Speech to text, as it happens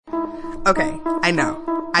Okay, I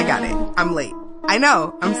know. I got it. I'm late. I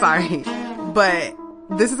know. I'm sorry. But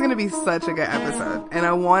this is going to be such a good episode. And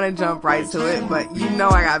I want to jump right to it, but you know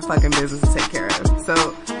I got fucking business to take care of. So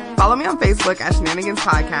follow me on Facebook at Shenanigans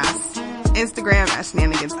Podcast, Instagram at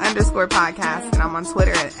Shenanigans_podcast, and I'm on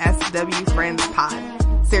Twitter at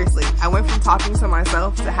SWFriendsPod. Seriously, I went from talking to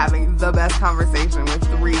myself to having the best conversation with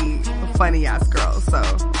 3 funny ass girls. So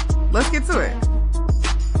let's get to it.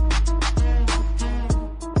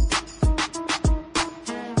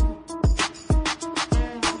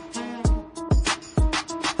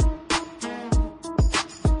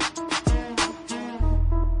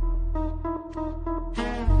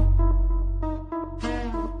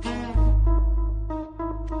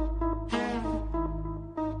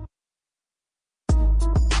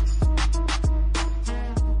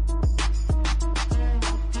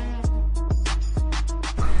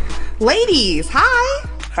 Ladies, hi.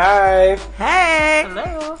 Hi. Hey.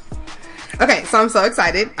 Hello. Okay, so I'm so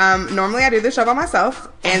excited. Normally I do this show by myself,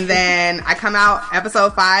 and then I come out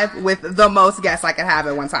episode 5 with the most guests I could have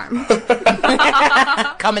at one time.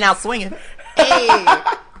 Coming out swinging. Hey.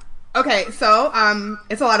 Okay, so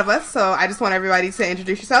it's a lot of us, so I just want everybody to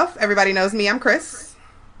introduce yourself. Everybody knows me. I'm Chris.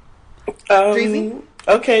 Dreezy.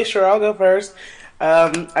 Okay, sure. I'll go first.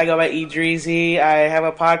 I go by E Dreezy. I have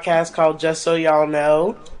a podcast called Just So Y'all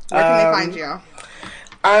Know. Where can they find you?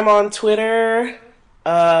 I'm on Twitter.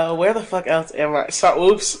 Where the fuck else am I?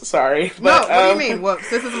 Oops, sorry. But, no, what do you mean? Whoops,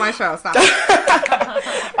 this is my show. Stop.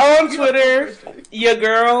 I'm on Twitter. Your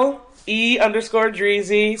girl,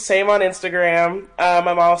 E_Dreezy. Same on Instagram.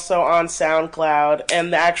 I'm also on SoundCloud.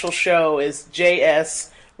 And the actual show is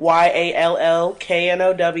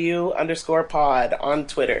JSYALLKNOW_pod on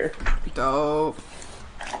Twitter. Dope.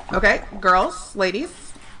 Okay, girls, ladies.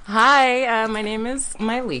 Hi, my name is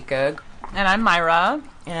Mylika. And I'm Myra.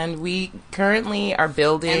 And we currently are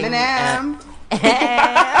building... Eminem.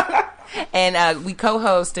 And we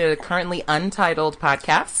co-host a currently untitled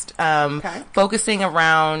podcast focusing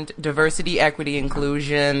around diversity, equity,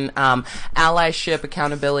 inclusion, allyship,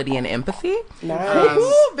 accountability, and empathy. Nice.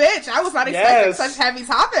 Ooh, bitch, I was not expecting such heavy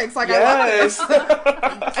topics. Like, yes. I love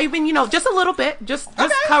it. I mean, just a little bit. Just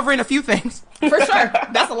covering a few things. For sure.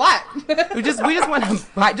 That's a lot. We just want to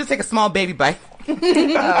just take a small baby bite.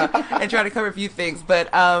 And try to cover a few things, but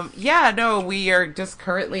we are just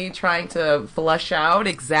currently trying to flush out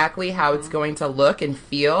exactly how it's going to look and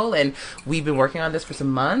feel, and we've been working on this for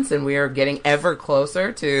some months, and we are getting ever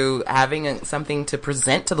closer to having something to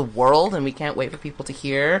present to the world, and we can't wait for people to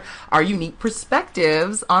hear our unique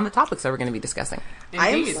perspectives on the topics that we're going to be discussing.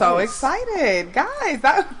 I am so excited, guys.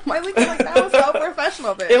 That was so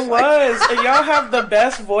professional, bitch. It was, and y'all have the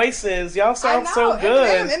best voices. Y'all sound so good.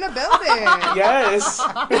 Eminem in the building. Yes.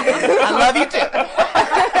 I love you too.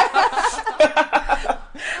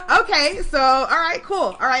 Okay, so all right,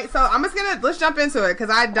 cool. All right, so let's jump into it because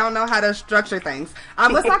I don't know how to structure things.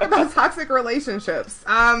 Let's talk about toxic relationships.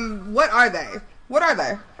 What are they?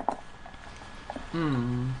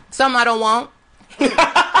 Something I don't want.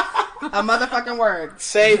 A motherfucking word.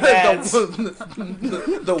 Say that.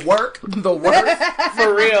 The work.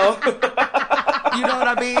 For real. You know what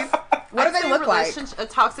I mean? What do they look like? A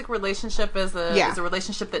toxic relationship is a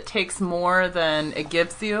relationship that takes more than it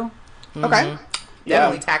gives you. Mm-hmm. Okay.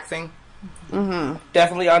 Definitely taxing. Mm-hmm.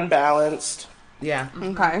 Definitely unbalanced. Yeah.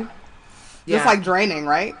 Okay. Yeah. Just like draining,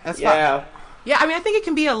 right? As fuck. Yeah, I mean, I think it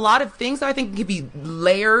can be a lot of things. I think it can be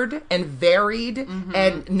layered and varied,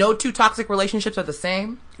 and no two toxic relationships are the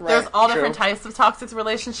same. Right. There's all different types of toxic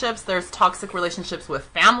relationships. There's toxic relationships with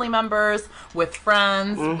family members, with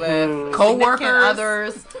friends, with co-workers,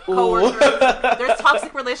 others, co-workers. There's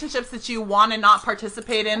toxic relationships that you want to not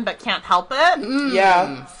participate in but can't help it.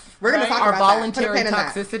 Yeah. We're going to talk our about voluntary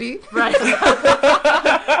toxicity. Right.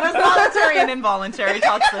 There's voluntary and involuntary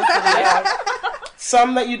toxicity.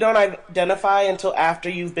 Some that you don't identify until after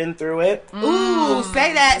you've been through it. Ooh,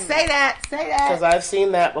 say that. Because I've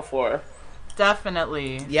seen that before.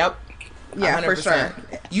 Definitely. Yep. Yeah, 100%. for sure.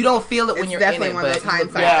 You don't feel it when It's you're in it, definitely one of those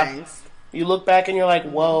hindsight things. You look back and you're like,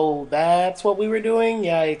 whoa, that's what we were doing?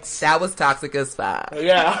 Yikes. That was toxic as fuck.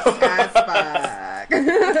 Yeah. As fuck.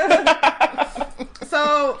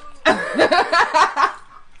 So,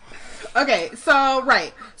 okay, so,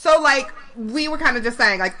 right. So, like, we were kind of just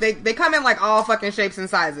saying, like, they come in, like, all fucking shapes and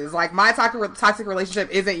sizes. Like, my toxic relationship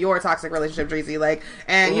isn't your toxic relationship, Dreezy. Like,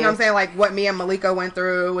 and you know what I'm saying? Like, what me and Malika went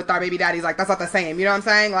through with our baby daddies, like, that's not the same. You know what I'm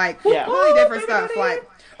saying? Like, completely different stuff. Like,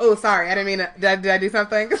 oh, sorry, I didn't mean to, did I do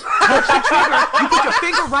something? You put your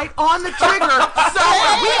finger right on the trigger. So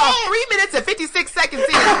we are 3 minutes and 56 seconds in.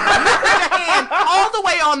 You put your hand all the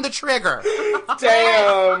way on the trigger.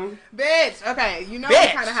 Damn. Bitch. Okay, you know we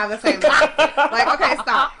kind of have the same vibe. Like, okay,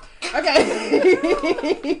 stop.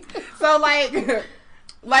 Okay. So,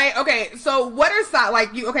 like, okay, so what are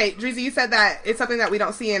like, you, okay, Dreezy, you said that it's something that we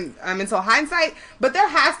don't see in until hindsight, but there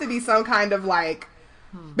has to be some kind of, like,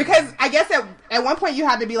 because I guess at one point you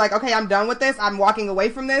had to be like, okay, I'm done with this. I'm walking away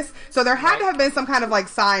from this. So there had to have been some kind of like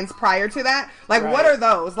signs prior to that. Like, what are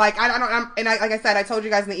those? Like, I don't, like I said, I told you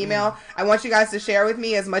guys in the email, I want you guys to share with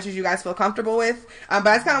me as much as you guys feel comfortable with. But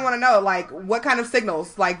I just kind of want to know, like, what kind of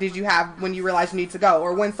signals, like, did you have when you realized you need to go,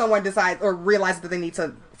 or when someone decides or realizes that they need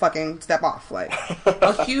to fucking step off? Like,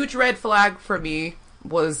 a huge red flag for me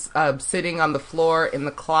was sitting on the floor in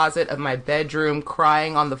the closet of my bedroom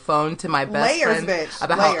crying on the phone to my best friend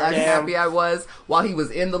about how unhappy I was while he was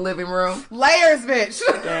in the living room. Layers, bitch.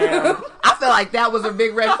 Damn. I felt like that was a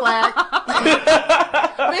big red flag.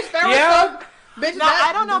 Bitch, there was some... Bitch, no,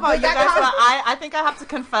 I don't know about you guys, but I think I have to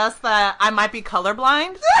confess that I might be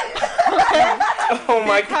colorblind. Oh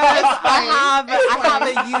my god! I have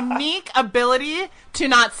a unique ability to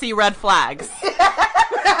not see red flags.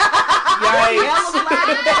 Yikes!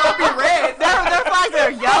 Don't be red. Their flags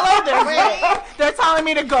are yellow. They're green. They're telling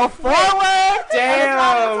me to go forward.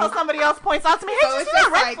 Damn! Until somebody else points out to me, hey, So did you it's see that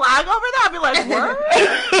just red like- flag over there? I'll be like, what?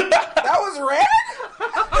 That was red?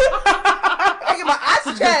 I get my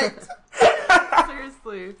eyes checked.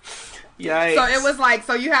 Seriously. Yikes! So it was like,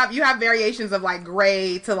 so you have variations of like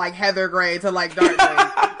gray to like heather gray to like dark gray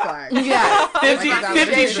flag. Yeah.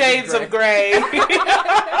 50 shades of gray.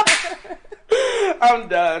 I'm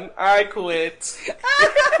done. I quit. It's too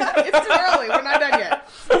early. We're not done yet.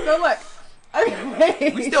 So look.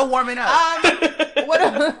 Okay. We still warming up.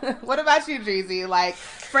 What about you, Jeezy? Like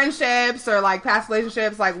friendships or like past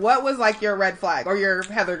relationships? Like what was like your red flag or your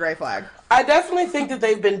heather gray flag? I definitely think that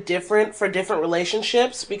they've been different for different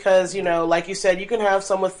relationships because, you know, like you said, you can have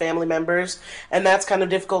some with family members, and that's kind of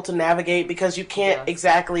difficult to navigate because you can't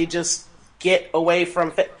exactly just get away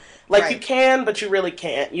from you can, but you really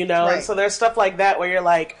can't, you know? Right. And so there's stuff like that where you're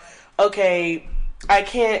like, okay, I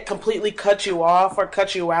can't completely cut you off or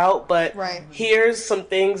cut you out, but here's some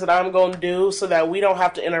things that I'm going to do so that we don't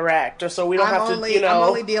have to interact or so we don't have to, you know. I'm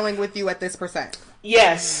only dealing with you at this percent.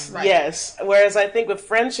 Yes, yes. Whereas I think with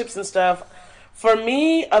friendships and stuff, for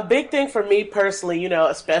me, a big thing for me personally, you know,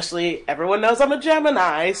 especially everyone knows I'm a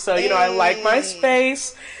Gemini, so, you know, I like my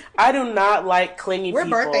space. I do not like clingy people.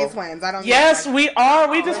 We're birthday twins. I don't. Yes, we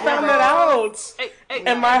are. We just found that out.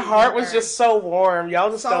 And my heart was just so warm.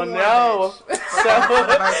 Y'all just don't know.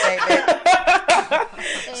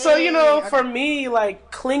 So, you know, for me,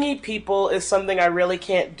 like, clingy people is something I really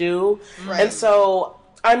can't do. And so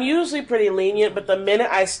I'm usually pretty lenient, but the minute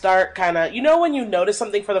I start kind of, you know, when you notice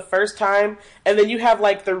something for the first time and then you have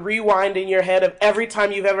like the rewind in your head of every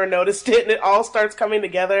time you've ever noticed it and it all starts coming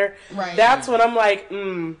together, that's when I'm like,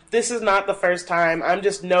 this is not the first time. I'm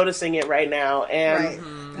just noticing it right now. And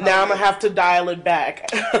now I'm going to have to dial it back.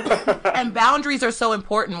 And boundaries are so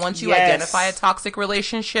important once you identify a toxic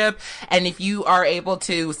relationship. And if you are able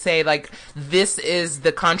to say, like, this is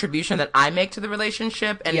the contribution that I make to the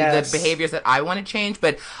relationship and the behaviors that I want to change,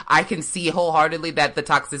 but I can see wholeheartedly that the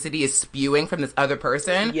toxicity is spewing from this other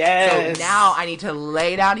person. Yes. So now I need to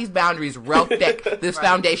lay down these boundaries real thick. This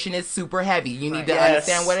foundation is super heavy. You need to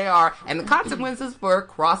understand what they are and the consequences for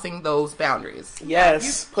crossing those boundaries.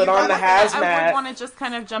 Yes. Put on the hazmat. I would want to just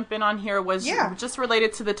kind of jump in on here was just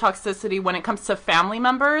related to the toxicity when it comes to family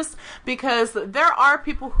members, because there are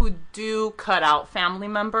people who do cut out family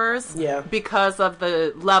members because of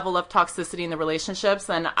the level of toxicity in the relationships.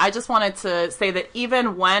 And I just wanted to say that even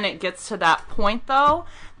when it gets to that point, though,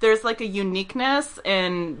 there's like a uniqueness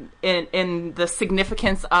in the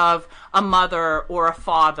significance of a mother or a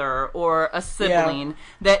father or a sibling,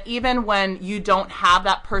 that even when you don't have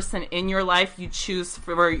that person in your life, you choose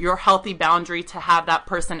for your healthy boundary to have that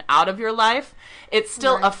person out of your life, it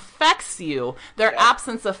still affects you. Their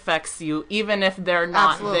absence affects you even if they're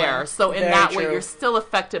not there. So in that way, you're still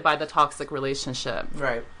affected by the toxic relationship.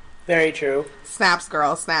 Right. Very true. Snaps,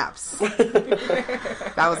 girl, snaps.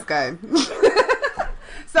 That was good.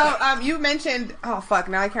 So, you mentioned, oh fuck,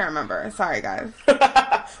 now I can't remember. Sorry, guys.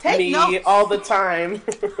 Take me notes. All the time.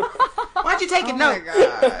 Why'd you take a note?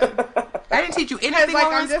 Oh my god. I didn't teach you anything like,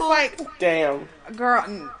 while I'm in just school. like, damn.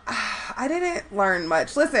 Girl, I didn't learn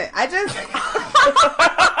much. Listen, I just...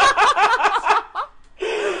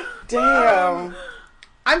 Damn.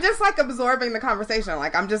 I'm just like absorbing the conversation.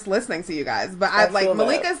 Like I'm just listening to you guys. But I like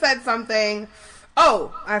Malika said something.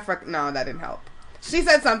 Oh, no, that didn't help. She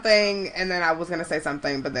said something, and then I was gonna say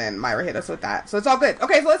something, but then Myra hit us with that, so it's all good.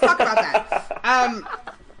 Okay, so let's talk about that.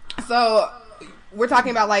 So we're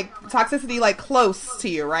talking about like toxicity, like close to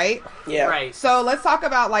you, right? Yeah. Right. So let's talk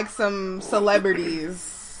about like some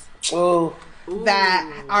celebrities Ooh.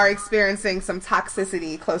 that are experiencing some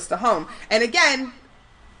toxicity close to home. And again,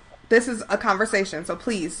 this is a conversation, so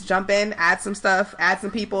please jump in, add some stuff, add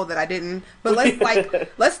some people that I didn't. But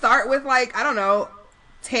let's start with like, I don't know,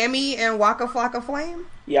 Tammy and Waka Flocka Flame.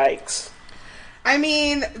 Yikes. I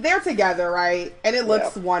mean, they're together, right? And it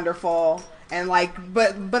looks wonderful. And like,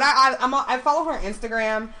 but I follow her on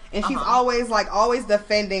Instagram, and she's always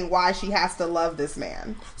defending why she has to love this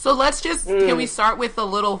man. So let's just can we start with a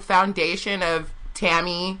little foundation of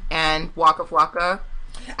Tammy and Waka Flocka?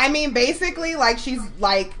 I mean, basically, like she's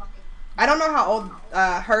like, I don't know how old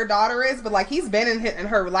her daughter is, but like he's been in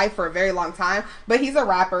her life for a very long time. But he's a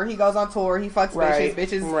rapper. He goes on tour. He fucks bitches.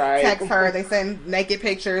 Bitches text her. They send naked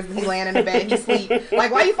pictures. He laying in the bed. He sleep.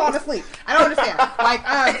 Like, why you falling asleep? I don't understand. Like,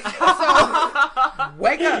 so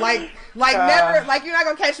wake up. Like never. Like you're not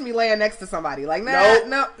gonna catch me laying next to somebody. Like, no,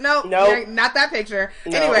 not that picture.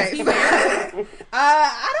 No. Anyway, so,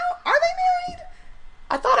 I don't. Are they married?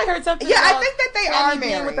 I thought I heard something. Yeah, I think that they are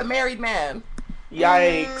married with a married man.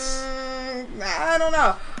 Yikes. I don't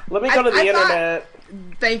know. Let me go to the internet.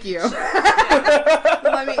 Thank you.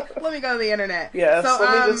 let me go to the internet. Yes, so,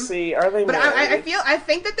 let me just see. Are they married? But I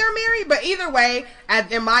think that they're married, but either way,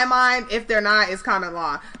 in my mind, if they're not, it's common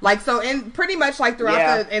law. Like, so in pretty much like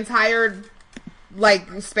throughout the entire like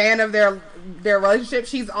span of their relationship,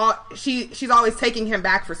 she's always taking him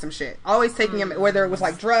back for some shit. Always taking him, whether it was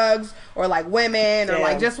like drugs or like women or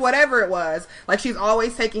like just whatever it was. Like she's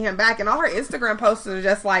always taking him back, and all her Instagram posts are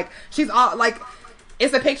just like she's all like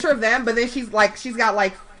it's a picture of them, but then she's got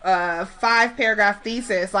like 5-paragraph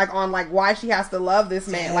thesis like on like why she has to love this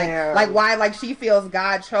man. Like why like she feels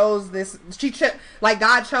God chose this.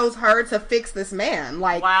 God chose her to fix this man.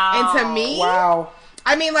 Like, and to me,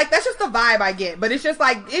 I mean, like, that's just the vibe I get. But it's just,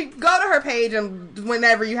 like, go to her page and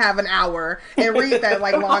whenever you have an hour and read that,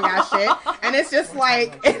 like, long-ass shit. And it's just,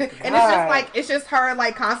 like, it's just her,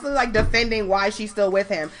 like, constantly, like, defending why she's still with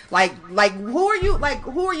him. Like, who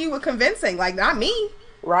are you convincing? Like, not me.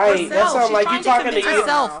 Right. That sounds like you talking to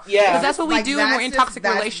yourself. Yeah. Because that's what we do when we're in toxic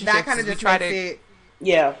relationships. That kind of just try to...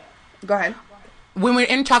 Yeah. Go ahead. When we're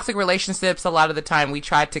in toxic relationships, a lot of the time we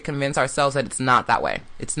try to convince ourselves that it's not that way.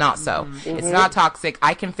 It's not so. Mm-hmm. It's not toxic.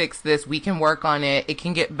 I can fix this. We can work on it. It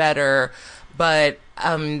can get better. But,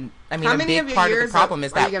 I mean, a big part of the problem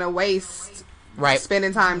is that... are you going to waste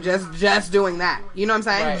spending time just doing that? You know what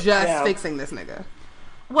I'm saying? Just fixing this nigga.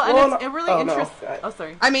 Well, and it's really interesting. No. Oh,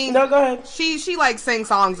 sorry. I mean, no, go ahead. She like sings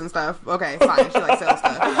songs and stuff. Okay, fine. She like sells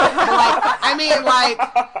stuff. But, like,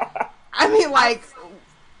 I mean, like,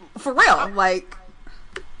 for real, like...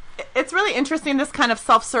 It's really interesting, this kind of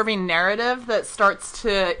self-serving narrative that starts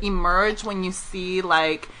to emerge when you see,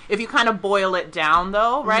 like, if you kind of boil it down,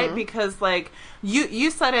 though, right? Mm-hmm. Because, like,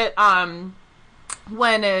 you said it,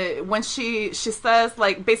 when she says,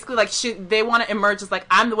 like, basically, like, they want to emerge as, like,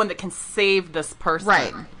 I'm the one that can save this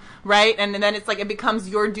person. Right? And then it's like, it becomes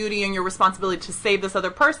your duty and your responsibility to save this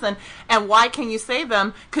other person. And why can you save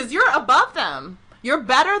them? Because you're above them. You're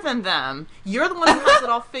better than them. You're the one who has it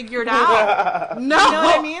all figured out. No, you know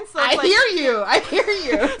what I mean? So I hear you.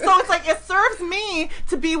 So it's like, it serves me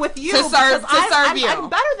to be with you to serve you. I'm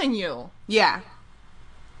better than you. Yeah.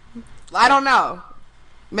 I don't know.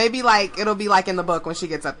 Maybe like it'll be like in the book when she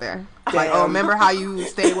gets up there. Like, oh, remember how you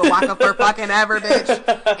stayed with Waka for fucking ever,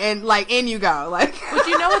 bitch? And like, in you go. Like, but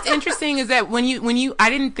you know what's interesting is that when you, I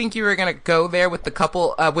didn't think you were gonna go there with the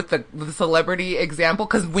couple, with the celebrity example,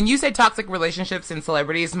 because when you say toxic relationships and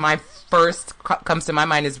celebrities, my first comes to my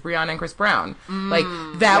mind is Rihanna and Chris Brown. Like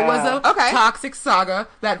that was a toxic saga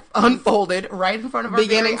that unfolded right in front of our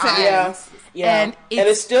beginning to end. Yeah, and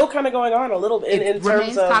it's still kind of going on a little bit in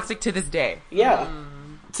terms of toxic to this day. Yeah.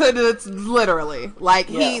 It's literally like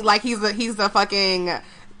he's the fucking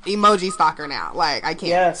emoji stalker now. Like, I can't.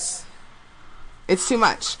 Yes, it's too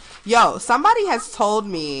much. Yo, somebody has told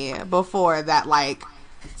me before that like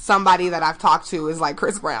somebody that I've talked to is like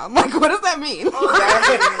Chris Brown. Like, what does that mean?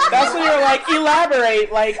 That's when you're like,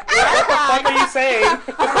 elaborate. Like, what the fuck are you saying?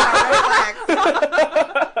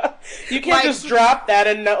 You can't just drop that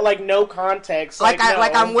and no context.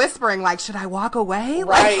 I'm whispering. Like, should I walk away?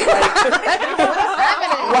 Right.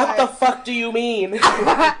 What the fuck do you mean?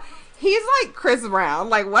 He's like Chris Brown.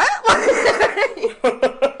 Like, what?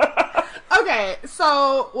 Okay,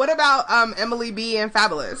 so what about Emily B and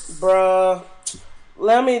Fabulous? Bruh,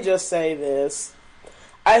 let me just say this.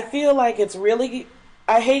 I feel like it's really...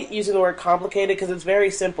 I hate using the word complicated because it's very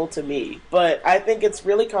simple to me. But I think it's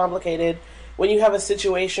really complicated when you have a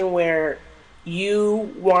situation where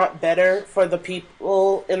you want better for the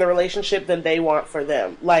people in the relationship than they want for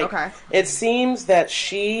them. Like, It seems that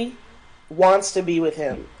she wants to be with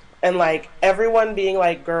him. And, like, everyone being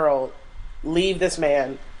like, girl, leave this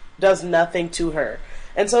man, does nothing to her.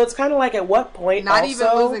 And so it's kind of like, at what point Not even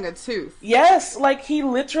losing a tooth. Yes, like, he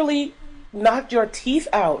literally knocked your teeth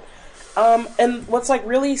out. And what's, like,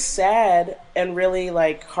 really sad and really,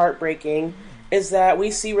 like, heartbreaking is that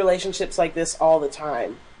we see relationships like this all the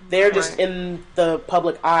time. They're just in the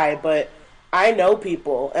public eye, but I know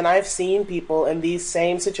people, and I've seen people in these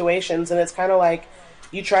same situations, and it's kind of like,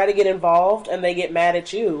 you try to get involved, and they get mad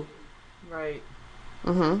at you. Right.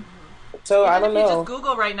 Mm-hmm. So, I don't know. If you just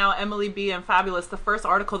Google right now, Emily B and Fabulous, the first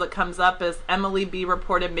article that comes up is Emily B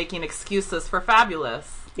reported making excuses for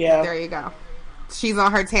Fabulous. Yeah. There you go. She's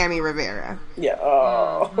on her Tammy Rivera. Yeah.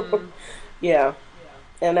 Oh. Mm-hmm. Yeah.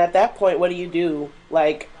 And at that point, what do you do?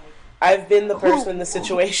 Like, I've been the person in the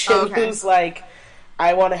situation who's like,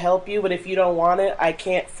 I want to help you, but if you don't want it, I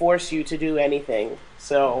can't force you to do anything.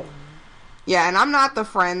 So. Yeah, and I'm not the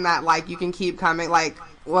friend that, like, you can keep coming, like,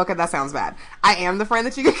 well, okay, that sounds bad. I am the friend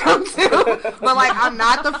that you can come to, but, like, I'm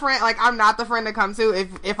not the friend to come to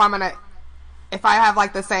if I have,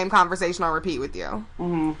 like, the same conversation on repeat with you.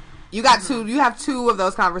 Mm-hmm. You have two of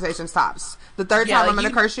those conversations tops. The third time, like, I'm going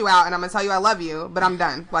to curse you out and I'm going to tell you I love you, but I'm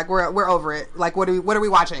done. Like, we're over it. Like, what are we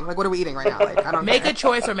watching? Like, what are we eating right now? Like, I don't Make a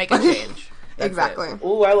choice or make a change. Exactly.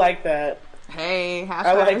 Ooh, I like that. Hey, hashtag.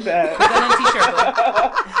 I like that.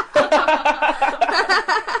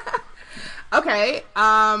 Okay.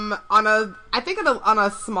 On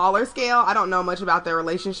a smaller scale, I don't know much about their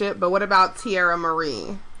relationship, but what about Tierra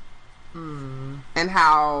Marie? And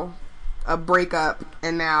how a breakup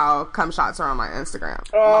and now cum shots are on my Instagram.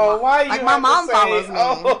 Oh, why? Like, my mom follows me.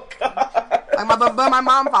 Oh, God. Like, but my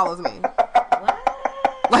mom follows me.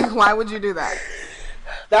 What? Like, why would you do that?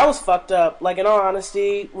 That was fucked up. Like, in all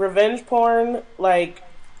honesty, revenge porn, like,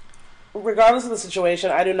 regardless of the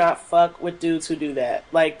situation, I do not fuck with dudes who do that.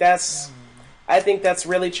 Like, I think that's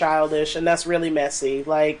really childish and that's really messy.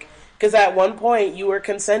 Like, because at one point you were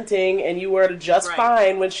consenting and you were just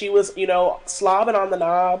fine when she was, slobbing on the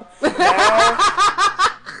knob.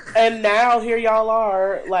 And now here y'all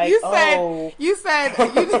are, like, you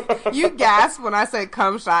gasped when I said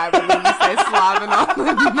cum shot, but then you said slobbing on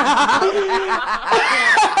the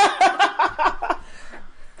knob.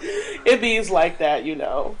 It bees like that,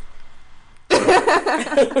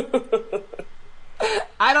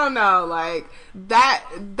 I don't know, like, that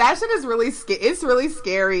shit is really it's really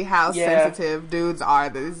scary how sensitive dudes are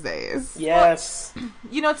these days. Yes.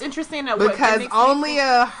 It's interesting because only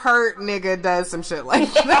a hurt nigga does some shit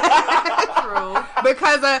like that. True.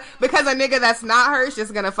 Because a nigga that's not hurt is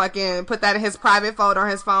just gonna fucking put that in his private folder on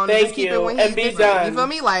his phone and just keep it when and be done. You feel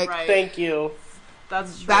me? Like, thank you.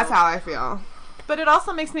 That's true. That's how I feel. But it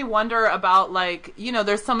also makes me wonder about, like,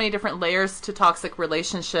 there's so many different layers to toxic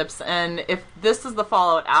relationships, and if this is the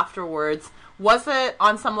fallout afterwards, was it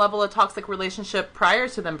on some level a toxic relationship prior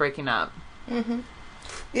to them breaking up? Mm-hmm.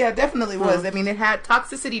 Yeah, it definitely was. I mean,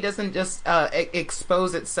 toxicity doesn't just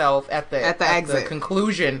expose itself at the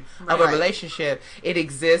conclusion of a relationship. It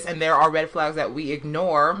exists, and there are red flags that we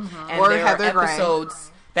ignore, and or there Heather are episodes Gray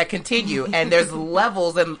that continue, and there's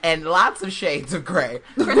levels and lots of shades of gray.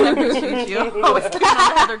 Chris, I appreciate you. Always putting on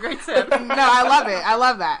the Heather Gray tip. No, I love it. I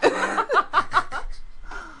love that.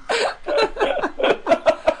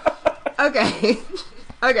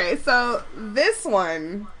 Okay, so this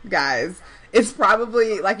one, guys, it's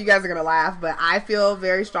probably, like, you guys are gonna laugh, but I feel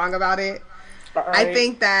very strong about it. Right. I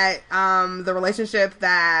think that the relationship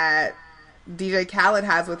that DJ Khaled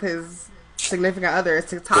has with his significant other is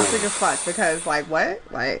toxic as fuck, because, like, what?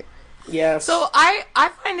 Like, yes. So I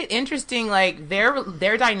find it interesting, like,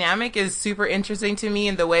 their dynamic is super interesting to me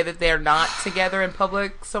in the way that they're not together in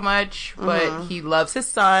public so much, but he loves his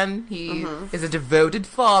son, he is a devoted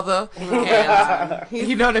father, and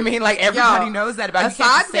you know what I mean? Like, everybody knows that about him.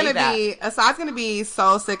 Assad's gonna be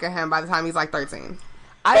so sick of him by the time he's like 13.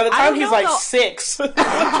 By the time he's like 6.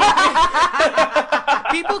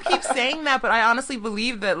 People keep saying that, but I honestly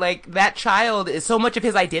believe that, like, that child is so much of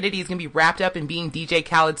his identity is going to be wrapped up in being DJ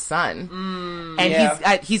Khaled's son,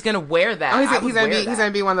 and he's going to wear that. Oh, he's going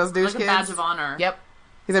to be one of those douche kids. Like a badge of honor. Yep,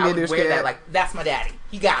 he's going to be a douche kid. That, like, that's my daddy.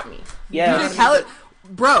 He got me. Yeah, DJ Khaled.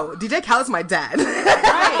 bro, DJ Khaled's my dad.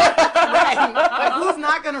 Right. Like, who's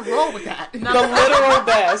not gonna roll with that? The literal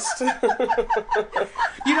best. You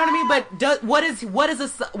know what I mean? But what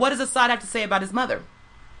does Assad have to say about his mother?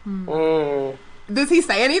 Does he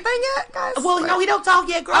say anything yet, guys? Well, no, he don't talk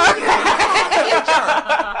yet, girl. Okay.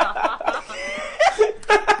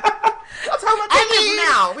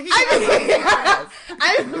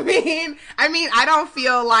 I mean, I don't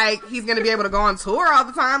feel like he's gonna be able to go on tour all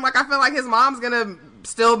the time. Like, I feel like his mom's gonna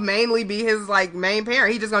still mainly be his like main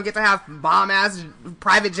parent. He's just gonna get to have bomb ass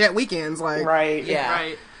private jet weekends. Like, right, yeah,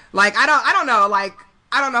 Right. like I don't know. Like,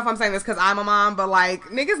 I don't know if I'm saying this because I'm a mom, but like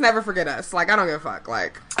niggas never forget us. Like, I don't give a fuck.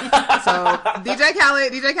 Like, so DJ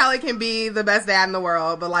Khaled can be the best dad in the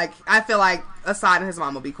world, but like I feel like Assad and his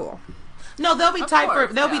mom will be cool. No, they'll be Of tight course,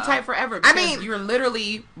 be tight forever. I mean, you're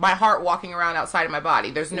literally my heart walking around outside of my body.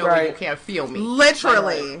 There's no way you can't feel me.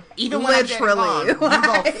 Literally, like, even when I'm gone, you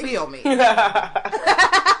gonna feel me.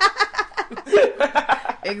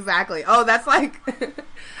 Exactly. Oh, that's like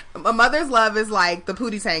a mother's love is like the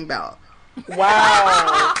Pootie Tang belt.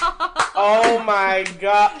 Wow. Oh my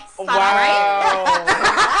god. Wow.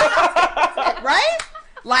 Right?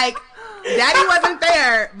 Like, daddy wasn't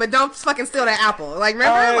there, but don't fucking steal that apple. Like,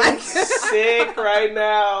 remember? I'm like sick right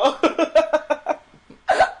now.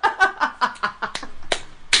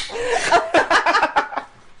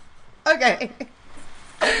 Okay.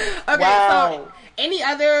 Okay, Wow. so any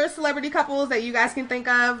other celebrity couples that you guys can think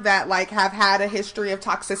of that like have had a history of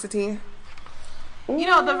toxicity? You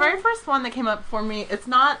know, the very first one that came up for me, it's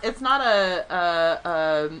not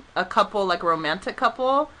a couple, like romantic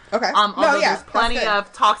couple. Okay. Although yeah, there's plenty that's good.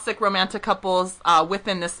 of toxic romantic couples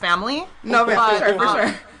within this family. No, for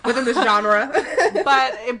sure. Within this genre.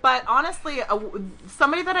 but honestly,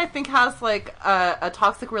 somebody that I think has like a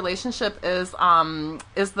toxic relationship is the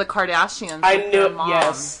Kardashians. I with knew. their mom.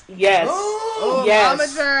 Yes. Ooh,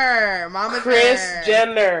 Yes. Mama Chris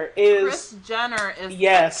Jenner is. Kris Jenner is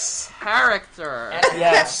Yes. character.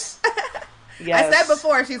 Yes. Yes. I said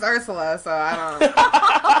before she's Ursula, so I don't.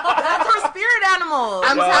 That's her spirit animal.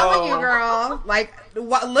 I'm No. telling you, girl. Like,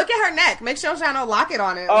 look at her neck. Make sure she has no locket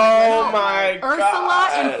on it. Oh my god.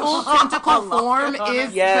 Ursula in full tentacle form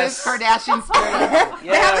is Yes. Kris Kardashian's spirit.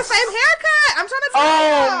 They have the same haircut. I'm trying to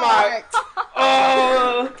tell you. my-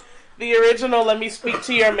 Oh, the original. Let me speak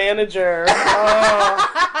to your manager.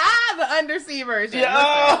 Oh. The undersea version.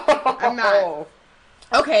 Yeah. Listen, I'm not.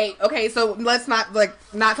 Okay, so let's not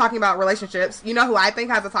talking about relationships. You know who I think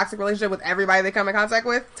has a toxic relationship with everybody they come in contact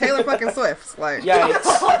with? Taylor fucking Swift. Like,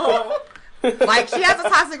 Yikes. like she has a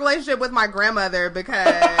toxic relationship with my grandmother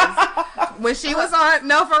because when she was on,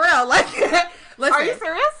 no, for real, like, listen. Are you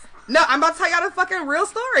serious? No, I'm about to tell y'all a fucking real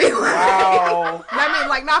story. Wow. I mean,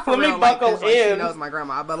 like, not for Let me real. Like, buckle 'cause, like, she in. knows my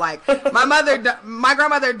grandma, but like, my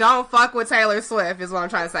grandmother don't fuck with Taylor Swift is what I'm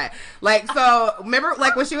trying to say. Like, so remember,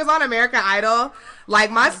 like when she was on American Idol,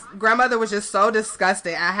 like my grandmother was just so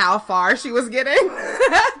disgusted at how far she was getting.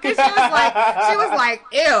 Cause she was like,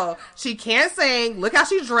 ew, she can't sing. Look how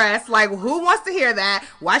she's dressed. Like, who wants to hear that?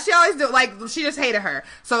 Why she always do? Like, she just hated her.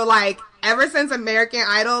 So like, ever since American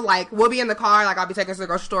Idol, like, we'll be in the car, like, I'll be taking her to the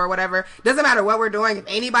grocery store or whatever. Doesn't matter what we're doing. If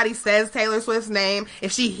anybody says Taylor Swift's name,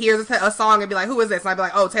 if she hears a song and be like, who is this? And I'd be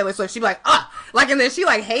like, oh, Taylor Swift. She'd be like, like, and then she,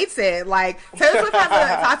 like, hates it. Like, Taylor Swift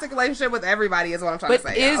has a toxic relationship with everybody is what I'm trying to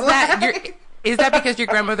say. Is that because your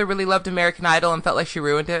grandmother really loved American Idol and felt like she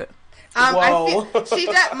ruined it? Whoa.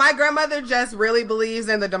 My grandmother just really believes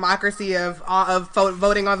in the democracy of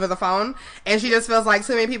voting over the phone, and she just feels like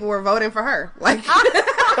too many people were voting for her. Like,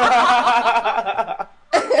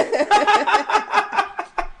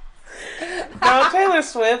 No, Taylor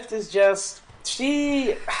Swift is just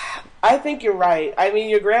I think you're right. I mean,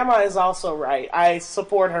 your grandma is also right. I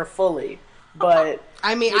support her fully, but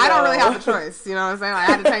I mean, I don't really have a choice. You know what I'm saying? Like,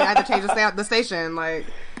 I had to change the station. Like,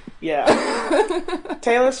 yeah.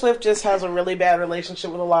 Taylor Swift just has a really bad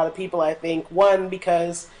relationship with a lot of people, I think. One,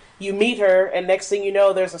 because you meet her, and next thing you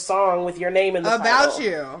know, there's a song with your name in the title. About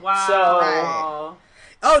you. Wow. So, Right.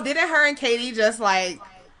 Oh, didn't her and Katie just, like,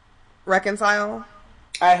 reconcile?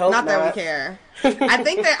 I hope Not that we care. I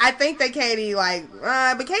think that Katie, like,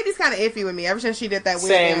 but Katie's kind of iffy with me. Ever since she did that weird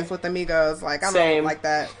Same. dance with Amigos, like, I Same. don't like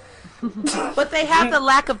that. But they have the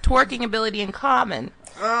lack of twerking ability in common.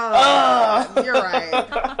 Oh, you're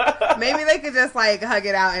right. Maybe they could just, like, hug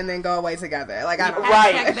it out and then go away together. Like, I don't know.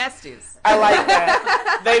 Right. Hashtag besties. I like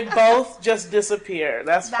that. They both just disappear.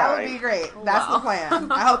 That's That fine. would be great. That's the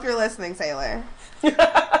plan. I hope you're listening, Taylor.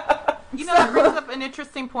 You You know, that brings up an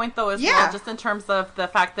interesting point, though, as well, just in terms of the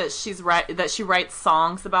fact that she writes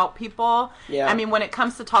songs about people. Yeah. I mean, when it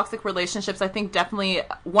comes to toxic relationships, I think definitely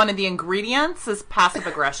one of the ingredients is passive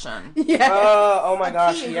aggression. Oh my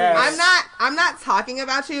gosh, yes. I'm not talking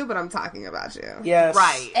about you, but I'm talking about you. Yes.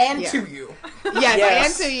 Right. And to you. Yes,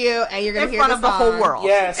 and to you, and you're going to hear in front of the whole world.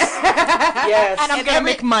 Yes. Yes. And I'm going to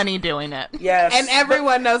make money doing it. Yes. And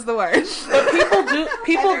everyone knows the words. But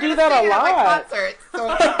people do that a lot. Concerts, so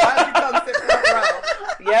why don't you come sit front row?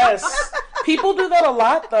 Yes. People do that a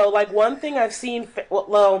lot, though. Like, one thing I've seen,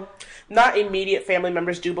 well, not immediate family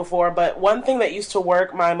members do before, but one thing that used to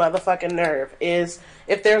work my motherfucking nerve is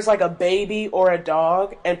if there's, like, a baby or a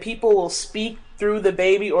dog, and people will speak through the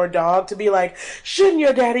baby or dog to be like, shouldn't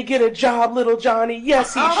your daddy get a job, little Johnny?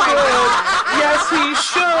 Yes, he should. Yes, he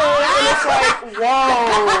should. And it's like,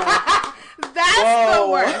 whoa. That's the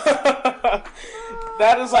worst.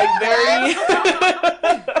 That is like very...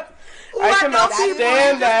 I cannot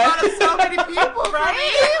stand that. So many people,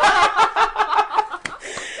 right?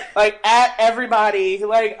 Like, at everybody.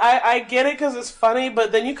 Like, I get it because it's funny,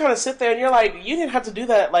 but then you kind of sit there and you're like, you didn't have to do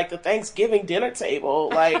that at, like, the Thanksgiving dinner table.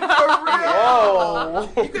 Like, whoa.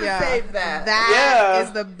 You could have saved that. That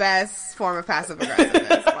is the best form of passive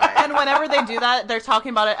aggressiveness. And whenever they do that, they're talking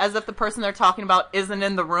about it as if the person they're talking about isn't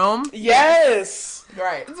in the room. Yes.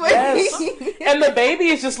 Right. Yes. And the baby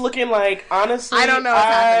is just looking like, honestly, I don't know what's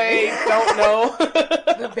happening. don't know.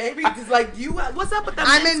 The baby is like, what's up with that?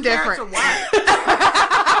 I'm indifferent.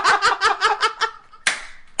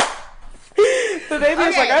 The baby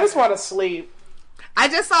is like, I just want to sleep. I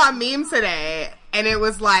just saw a meme today, and it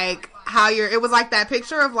was like it was like that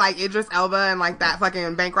picture of like Idris Elba and like that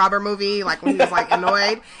fucking bank robber movie, like when he was like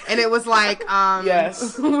annoyed, and it was like,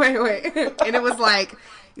 yes. wait, and it was like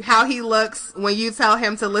how he looks when you tell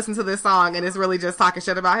him to listen to this song, and it's really just talking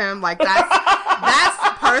shit about him. Like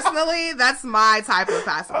that's personally, that's my type of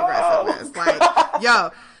passive aggressiveness. Like,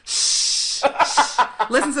 yo, shh,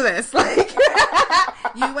 listen to this. Like,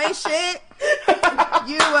 you ain't shit.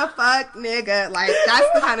 You a fuck nigga. Like, that's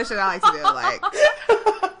the kind of shit I like to do. Like,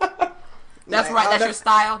 that's right. That's your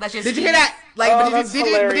style. That's your. Did you hear that? Like, did you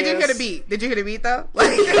hear the beat? Did you hear the beat though? Like,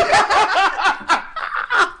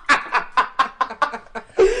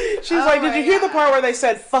 she's like, did you hear the part where they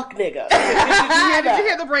said "fuck nigga"? Did you hear that? Did you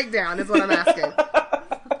hear the breakdown? Is what I'm asking.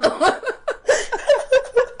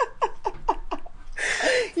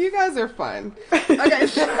 You guys are fun. Okay,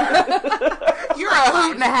 you're a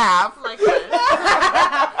hoot and a half. Like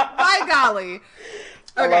that. By golly.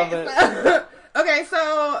 Okay. I love it. Okay,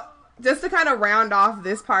 so just to kind of round off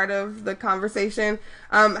this part of the conversation,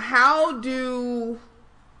 how do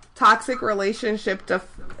toxic relationship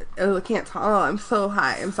I can't talk. Oh, I'm so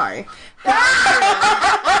high. I'm sorry.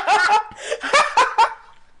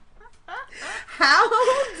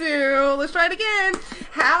 Let's try it again.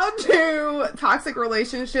 How do toxic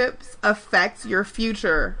relationships affect your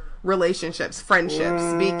future relationships, friendships,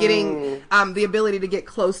 getting the ability to get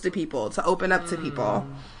close to people, to open up to people?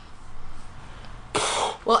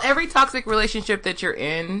 Well, every toxic relationship that you're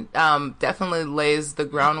in definitely lays the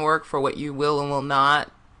groundwork for what you will and will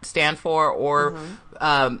not stand for, or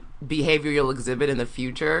behavior you'll exhibit in the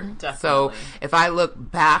future. Definitely. So if I look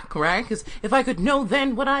back, right? Because if I could know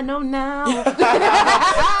then what I know now.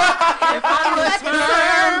 If I could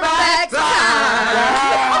turn back time,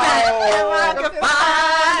 if I could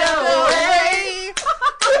find a way.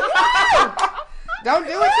 Don't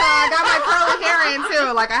do it, y'all. I got my curly hair in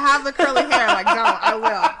too. Like, I have the curly hair. Like, don't. I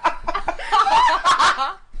will.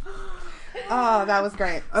 Oh, that was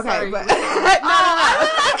great. Okay, sorry. but no.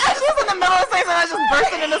 She was in the middle of saying something. I was just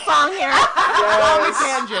bursting into song here. Yes.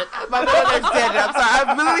 Tangent. My mother's tangent. I'm sorry.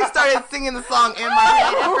 I literally started singing the song in my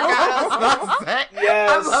head and forgot I was supposed to say.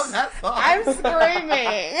 Yes. I love that song. I'm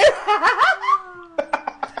screaming.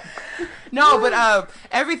 No, but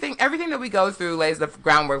everything that we go through lays the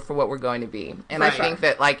groundwork for what we're going to be. And I think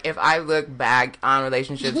that, like, if I look back on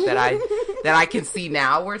relationships that I can see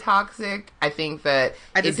now were toxic, I think that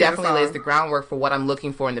it definitely lays the groundwork for what I'm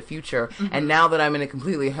looking for in the future. Mm-hmm. And now that I'm in a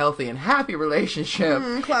completely healthy and happy relationship,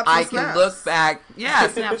 I can look back. Yeah,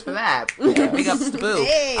 snaps for that. Big ups to Boo.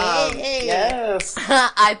 Hey. Yes.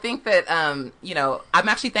 I think that, I'm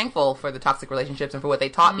actually thankful for the toxic relationships and for what they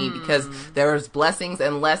taught me, because there's blessings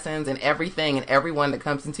and lessons in everything and everyone that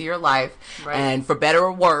comes into your life, and for better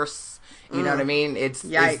or worse, you know what I mean? It's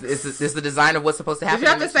the design of what's supposed to happen. Did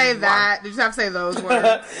you have to say that? Did you have to say those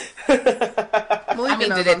words? I mean,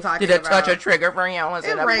 did it touch a trigger for you? Was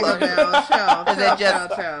it a rang a bell? Chill. Was it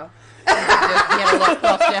just chill? Just get a little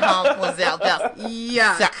close to home? Was it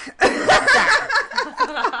just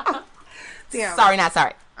Damn. Sorry, not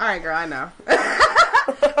sorry. All right, girl, I know.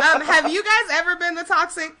 Have you guys ever been the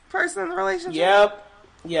toxic person in the relationship? Yep.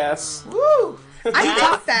 Yes. Woo. I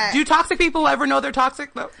thought that. Do toxic people ever know they're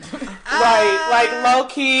toxic though? Right, like low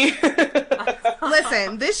key.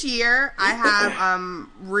 Listen, this year I have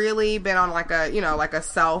really been on like a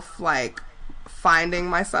self finding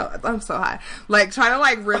myself. I'm so high. Like trying to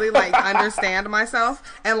like really like understand myself,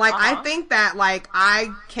 and like I think that like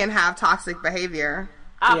I can have toxic behavior.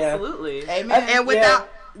 Absolutely. Yeah. Amen. And without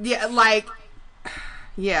say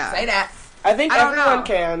that. I think everyone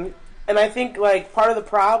can. And I think, like, part of the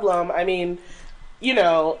problem, I mean, you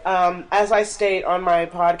know, as I state on my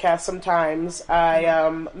podcast sometimes,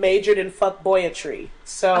 I majored in fuckboyetry.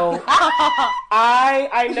 So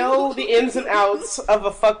I know the ins and outs of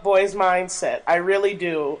a fuckboy's mindset. I really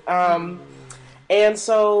do. And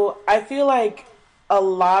so I feel like a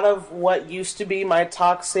lot of what used to be my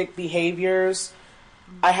toxic behaviors,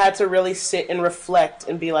 I had to really sit and reflect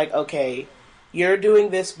and be like, okay, you're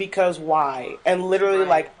doing this because why? And literally,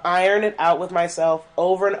 like, iron it out with myself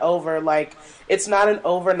over and over. Like, it's not an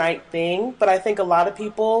overnight thing, but I think a lot of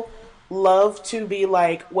people love to be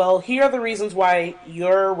like, well, here are the reasons why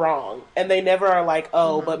you're wrong. And they never are like,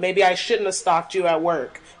 oh, but maybe I shouldn't have stalked you at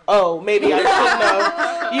work. Oh, maybe I shouldn't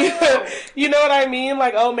have. You know what I mean?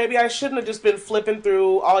 Like, oh, maybe I shouldn't have just been flipping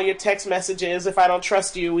through all your text messages. If I don't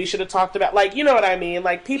trust you, we should have talked about, like, you know what I mean?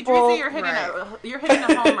 Like, people... You're hitting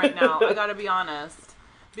it home right now. I gotta be honest.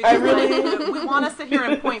 Because we want to sit here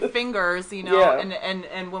and point fingers, you know,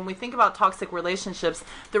 and when we think about toxic relationships,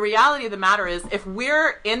 the reality of the matter is if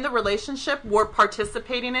we're in the relationship, we're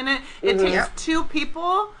participating in it. It takes two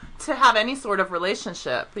people to have any sort of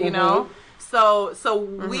relationship, you know? So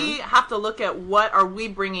we have to look at what are we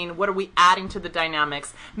bringing, what are we adding to the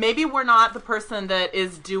dynamics. Maybe we're not the person that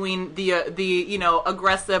is doing the you know,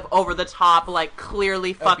 aggressive, over the top, like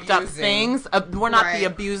clearly fucked up things. We're not the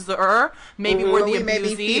abuser. Maybe we're the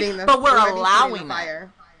abusee, but we're allowing it.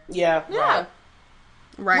 Yeah.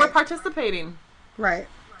 Right. We're participating. Right.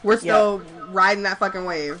 We're still riding that fucking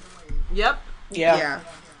wave. Yep. Yeah.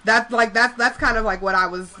 That's kind of like what I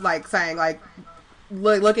was like saying, like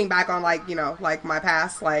looking back on, like, you know, like my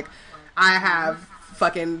past, like I have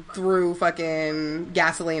fucking threw fucking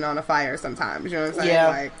gasoline on a fire sometimes, you know what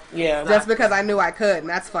I'm saying? Just because I knew I could, and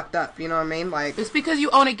that's fucked up, you know what I mean? Like, it's because you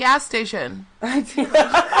own a gas station. And she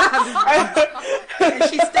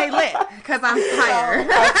stay lit because I'm fired.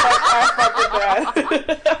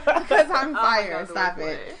 Because I'm fired. Stop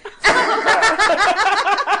it.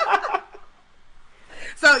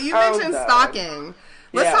 So you mentioned stalking.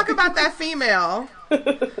 Let's talk about that female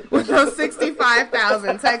with those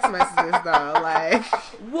 65,000 text messages, though. Like,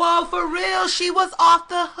 whoa, for real, she was off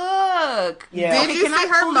the hook. Yeah. Did you see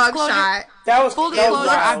her mugshot? That was full disclosure.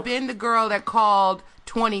 I've been the girl that called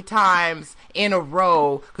 20 times in a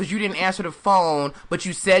row because you didn't answer the phone, but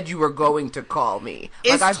you said you were going to call me.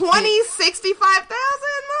 Is like 65,000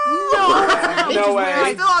 though? No way.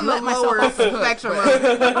 I'm still on the lower spectrum of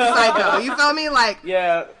psycho. You feel me? Like,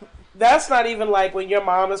 yeah. That's not even like when your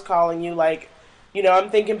mom is calling you, like, you know, I'm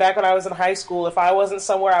thinking back when I was in high school, if I wasn't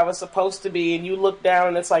somewhere I was supposed to be and you look down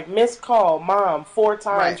and it's like, missed call, mom, 4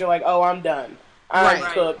 times, you're like, oh, I'm done. I'm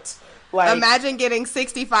cooked. Like, imagine getting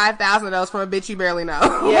 65,000 of those from a bitch you barely know.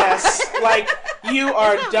 Yes. Like, you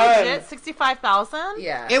are done. Legit 65,000?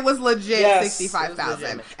 Yeah. It was legit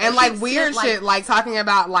 65,000. And like weird shit, like talking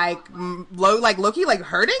about like Loki like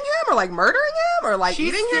hurting him or like murdering him or like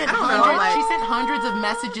eating him. I don't know. Like, she sent hundreds of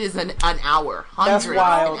messages an hour. That's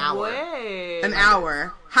wild. An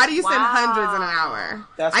hour. How do you send hundreds in an hour?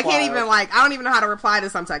 I can't even I don't even know how to reply to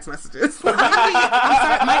some text messages. I'm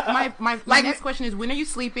sorry, my next question is, when are you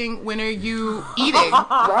sleeping? When are you eating?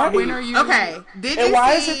 Right. When are you... Okay. Did you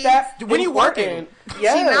why see... is it that when are you working?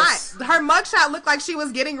 Yes. She not. Her mugshot looked like she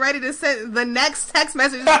was getting ready to send the next text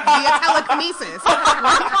message via telekinesis.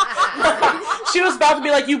 She was about to be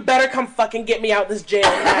like, you better come fucking get me out this jail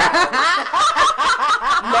now.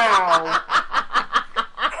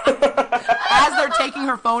 As they're taking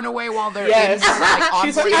her phone away while they're in, like, on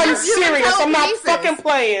she's like, I'm serious. I'm not fucking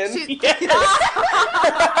playing.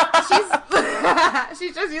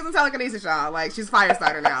 She's just using telekinesis, y'all. Like, she's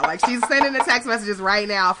Firestarter now. Like, she's sending the text messages right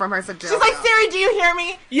now from her suggestion. She's like, Siri, do you hear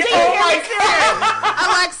me? Yeah. Do you hear me, Siri?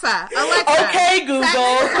 Alexa. Okay,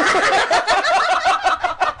 Google.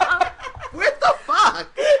 What the fuck?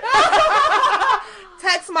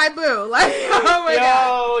 Text my boo. Like, oh my god.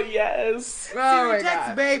 Oh, yes. Oh my text,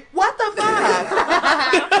 god. babe. What the fuck?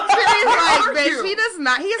 Siri's like, bitch, he is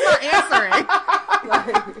not answering.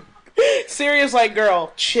 Siri is like,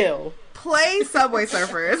 girl, chill. Play Subway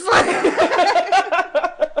Surfers.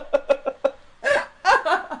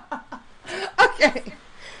 Okay.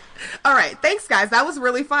 All right. Thanks, guys. That was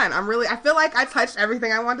really fun. I feel like I touched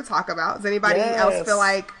everything I wanted to talk about. Does anybody else feel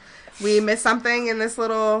like we missed something in this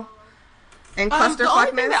little clusterfuckness? The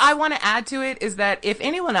only thing that I want to add to it is that if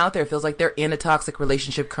anyone out there feels like they're in a toxic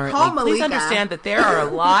relationship currently, please understand that there are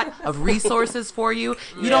a lot of resources for you.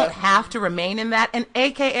 You don't have to remain in that. And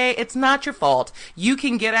AKA, it's not your fault. You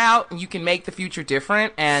can get out and you can make the future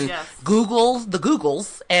different and Google the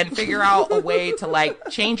Googles and figure out a way to like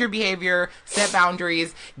change your behavior, set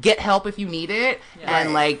boundaries, get help if you need it,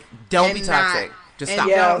 and like don't be toxic. Just stop.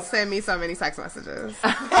 Don't send me so many text messages.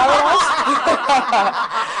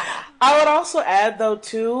 I would also add, though,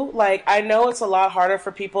 too, like, I know it's a lot harder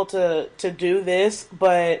for people to do this,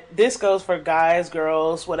 but this goes for guys,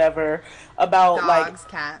 girls, whatever, about, dogs, like...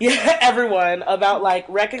 cats. Yeah, everyone. About, like,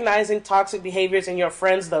 recognizing toxic behaviors in your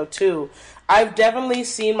friends, though, too. I've definitely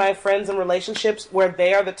seen my friends in relationships where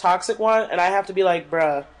they are the toxic one, and I have to be like,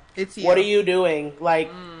 bruh, it's you. What are you doing? Like,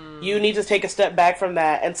 you need to take a step back from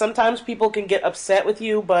that. And sometimes people can get upset with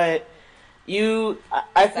you, but...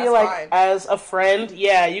 I feel like fine. As a friend,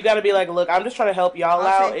 you gotta be like, look, I'm just trying to help y'all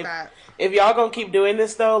out. If y'all gonna keep doing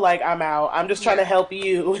this though, like, I'm out. I'm just trying to help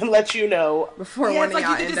you and let you know. Before one of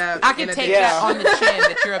y'all end up I can take that on the chin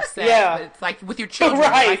that you're upset. But it's like with your children,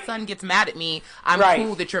 when my son gets mad at me, I'm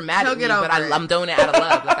cool that you're mad at me, but I'm doing it out of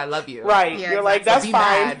love. Like, I love you. Right. Yeah, you're like, that's be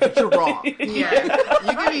fine. Mad, but you're wrong. You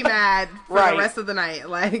can be mad for the rest of the night.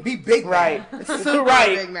 Like, be big mad. Super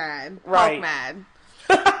big mad. Hulk mad.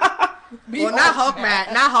 Well, not Hulk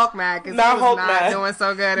mad. Not Hulk mad, because he was not doing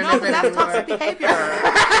so good in that's toxic behavior.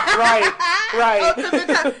 Right. Oh,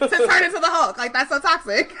 to turn into the Hulk. Like, that's so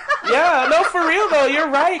toxic. Yeah, no, for real, though. You're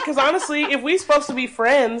right, because honestly, if we supposed to be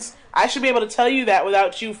friends, I should be able to tell you that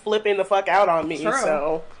without you flipping the fuck out on me. True.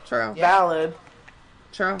 So, True. Valid.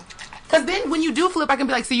 True. Because then when you do flip, I can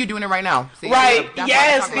be like, see, you're doing it right now. See, right.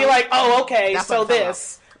 Yes. Be like, oh, okay, so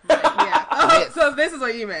this. Yeah. Oh, so this is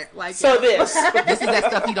what you meant. Like, so this is that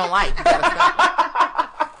stuff you don't like. You gotta stop.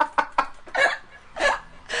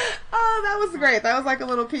 Oh, that was great. That was like a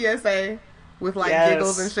little PSA with like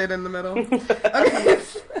giggles and shit in the middle. Okay.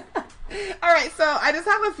 All right. So I just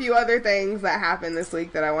have a few other things that happened this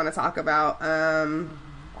week that I want to talk about.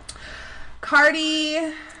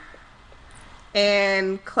 Cardi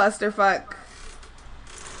and clusterfuck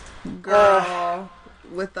girl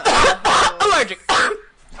with the allergic.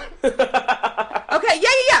 Okay,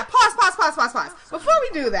 yeah. Pause. Before we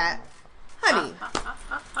do that,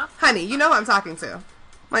 honey, you know who I'm talking to.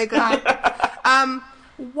 Like,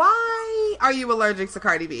 why are you allergic to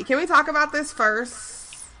Cardi B? Can we talk about this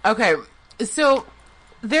first? Okay, so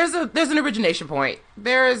there's an origination point.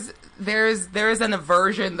 There's an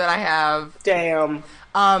aversion that I have. Damn.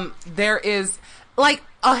 There is like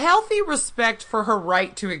a healthy respect for her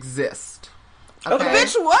right to exist. Okay.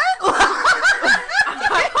 Bitch, what?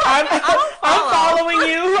 I'm following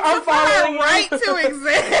you. I'm following you. Right to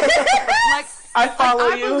exist. Like, I follow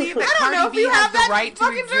you. I believe that I don't know if you have that right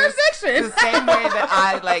fucking jurisdiction. The same way that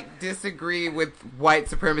I like disagree with white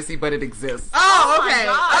supremacy, but it exists. Oh, okay.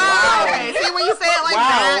 Oh, okay. See, when you say it like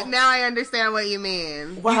that, now I understand what you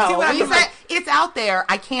mean. Wow. You see what I mean? Like, it's out there.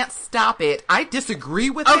 I can't stop it. I disagree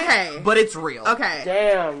with it, but it's real. Okay.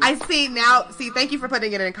 Damn. I see now. See, thank you for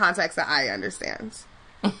putting it in context that I understand.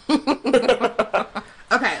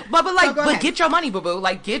 Okay, but get your money, boo boo.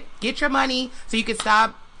 Like, get your money so you can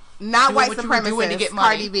stop. Not white supremacist. To get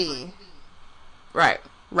money. Cardi B. Right.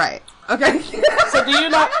 Okay. So do you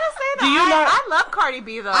not? I love Cardi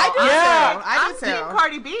B though. I do too. I'm Team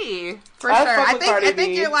Cardi B for sure. I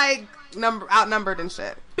think you're like outnumbered and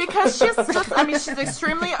shit. Because she's just, she's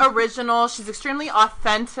extremely original. She's extremely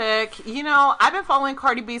authentic. You know, I've been following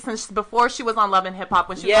Cardi B since before she was on Love and Hip Hop,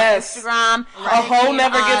 when she was on Instagram. Right. A hoe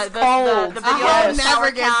never gets cold. A hoe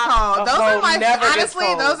never gets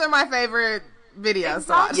cold. Those are my favorite videos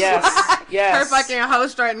to watch. Yes. Her fucking hoe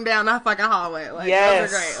strutting down the fucking hallway. Like,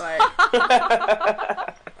 those are great. Like,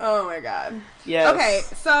 oh my god. Yes. Okay,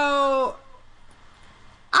 so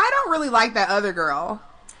I don't really like that other girl.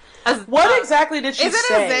 What exactly did she say? Is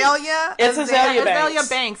it Azalea? It's Azalea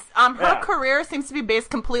Banks. Her career seems to be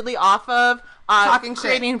based completely off of talking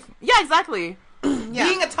shit. Yeah, exactly.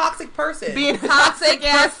 Being a toxic person. Being toxic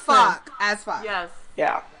as fuck. Yes.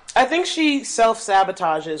 Yeah. I think she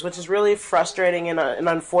self-sabotages, which is really frustrating and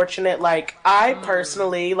unfortunate. Like, I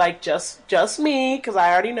personally, like, just me, because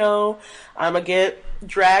I already know I'm going to get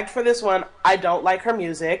dragged for this one. I don't like her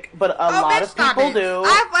music, but a lot of people do.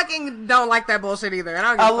 I fucking don't like that bullshit either.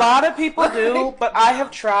 And a lot of people do, but I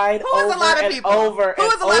have tried over and over and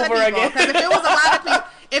over again. Because if it was a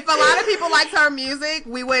lot of people, people liked her music,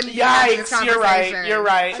 we wouldn't be having this conversation. You're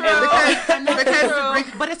right.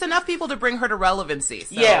 But it's enough people to bring her to relevancy.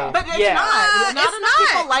 So. Yeah. But it's not enough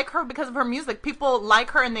people like her because of her music. People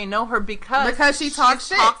like her and they know her because she talks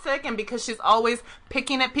shit. Toxic, and because she's always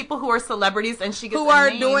picking at people who are celebrities, and she gets who are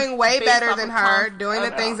doing way better than her, doing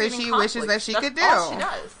the things that she wishes that she could do. All she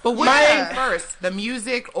does. But what came first, the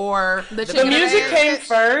music or the music came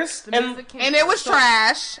first, and it was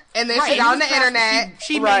trash, and then she got on the internet.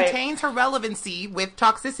 She maintains her relevancy with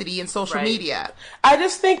toxicity in social media. I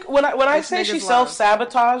just think when I say she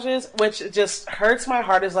self-sabotages, which just hurts my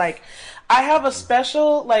heart, is like, I have a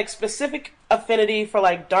special, like, specific affinity for,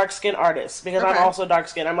 like, dark-skinned artists, because I'm also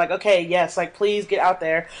dark-skinned. I'm like, okay, yes, like, please get out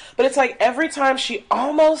there. But it's like, every time she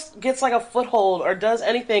almost gets, like, a foothold or does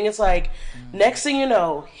anything, it's like, next thing you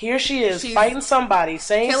know, here she is, fighting somebody,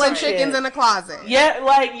 saying killing chickens in the closet. Yeah,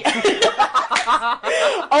 like,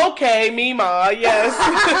 okay, Mima, yes.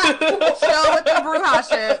 Show with the Bruja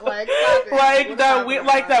shit, like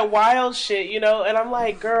that wild shit, you know? And I'm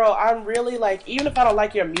like, girl, I'm really, like, even if I don't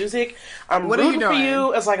like your music, I'm rooting for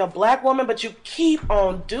you as, like, a black woman, but you keep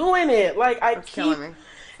on doing it. Like,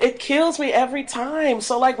 it kills me every time.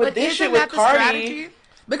 So, like, with this shit with Cardi,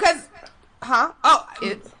 because,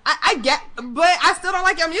 I get, but I still don't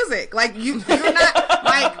like your music. Like, you're not,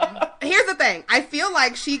 like, here's the thing. I feel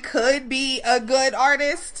like she could be a good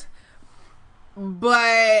artist,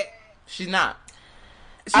 but she's not.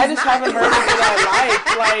 I just haven't heard anything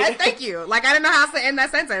I like. Thank you. Like, I didn't know how else to end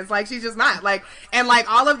that sentence. Like, she's just not. Like, and like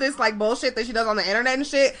all of this like bullshit that she does on the internet and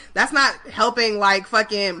shit, that's not helping. Like,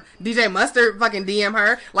 fucking DJ Mustard fucking DM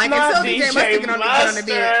her. Like, until DJ Mustard get on the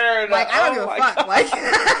DM, like, I don't give a fuck. Like,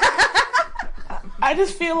 I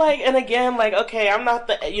just feel like, and again, like, okay, I'm not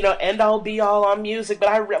the end all be all on music, but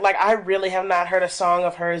I really have not heard a song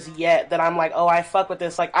of hers yet that I'm like, oh, I fuck with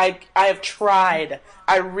this. Like, I have tried.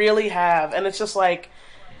 I really have, and it's just like,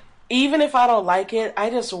 even if I don't like it, I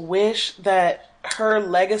just wish that her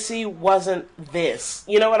legacy wasn't this.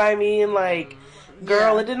 You know what I mean? Like,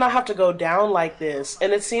 girl, it did not have to go down like this.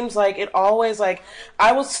 And it seems like it always, like,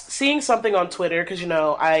 I was seeing something on Twitter, because,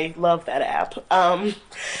 I love that app.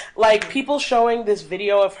 Like, people showing this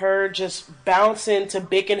video of her just bouncing to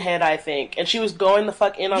Bickenhead, I think. And she was going the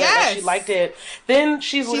fuck in on it, and she liked it. Then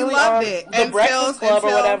she literally on The Breakfast Club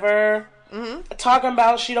or whatever. Mm-hmm. Talking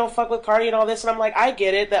about she don't fuck with Cardi and all this, and I'm like, I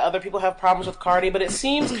get it that other people have problems with Cardi, but it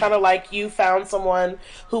seems kind of like you found someone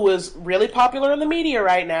who was really popular in the media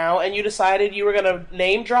right now, and you decided you were gonna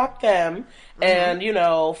name drop them and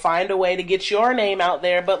find a way to get your name out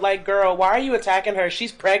there. But like, girl, why are you attacking her?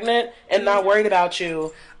 She's pregnant and not worried about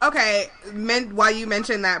you. Okay, why you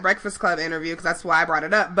mentioned that Breakfast Club interview, because that's why I brought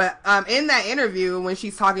it up. But in that interview, when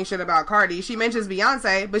she's talking shit about Cardi, she mentions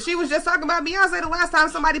Beyonce, but she was just talking about Beyonce the last time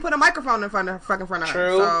somebody put a microphone in front of her.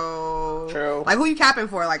 So, like, who you capping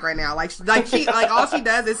for, like, right now? Like she, like, all she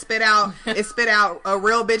does is spit out a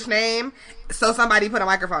real bitch name, so somebody put a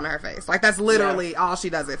microphone in her face. Like, that's literally all she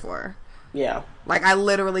does it for. Yeah. Like, I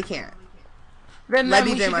literally can't. Then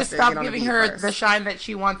we should just stop giving her the shine that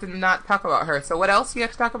she wants and not talk about her. So what else do you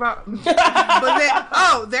have to talk about?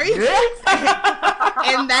 There you go.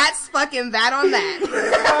 And that's fucking that on that.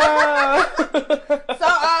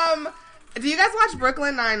 So, do you guys watch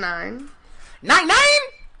Brooklyn Nine-Nine? Nine-Nine?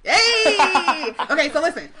 Hey! Okay, so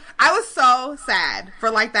listen. I was so sad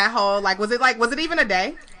for, like, that whole, like, was it even a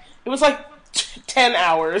day? It was, like, 10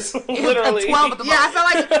 hours, literally. 12 at the most. Yeah, I felt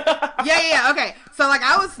like, okay. So, like,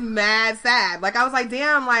 I was mad sad. Like, I was like,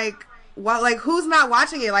 damn, like, what, like, who's not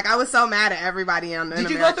watching it? Like, I was so mad at everybody in Did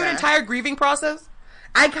you go through an entire grieving process?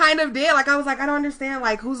 I kind of did. Like, I was like, I don't understand,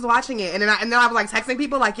 like, who's watching it? And then I was, like, texting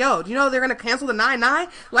people, like, yo, do you know they're gonna cancel the 9-9?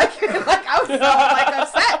 Like, I was so, like,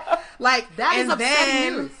 upset. Like, that is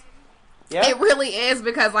upsetting news. Yep. It really is,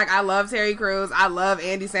 because, like, I love Terry Crews. I love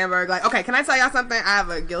Andy Samberg. Like, okay, can I tell y'all something? I have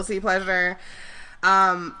a guilty pleasure.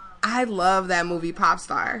 I love that movie Pop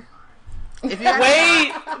Star. If you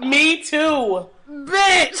Wait, me too.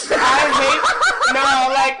 Bitch!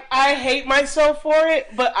 I hate myself for it,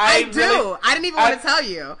 but I do. Really, I didn't even want to tell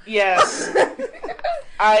you. Yes.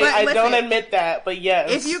 I don't admit that, but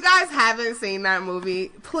yes. If you guys haven't seen that movie,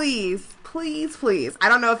 please. I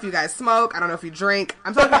don't know if you guys smoke. I don't know if you drink.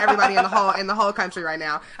 I'm talking to everybody in the whole country right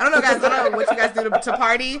now. I don't know, guys. I don't know what you guys do to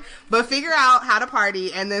party, but figure out how to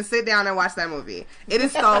party and then sit down and watch that movie. It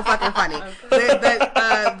is so fucking funny.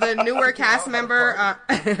 The newer cast member,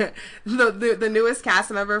 the newest cast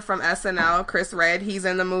member from SNL, Chris Redd, he's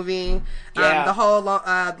in the movie. The whole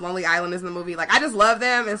Lonely Island is in the movie. Like, I just love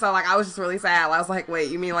them, and so, like, I was just really sad. I was like, wait,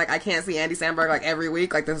 you mean, like, I can't see Andy Samberg, like, every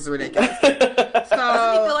week? Like, this is ridiculous. So,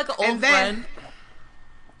 doesn't he feel like an old friend?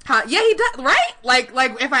 Yeah, he does, right? Like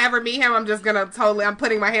if I ever meet him, I'm just gonna I'm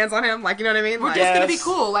putting my hands on him, like, you know what I mean? We're like, just gonna be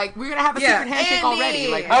cool. Like, we're gonna have a secret handshake already.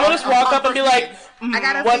 Like, I'm gonna just walk up and be like, I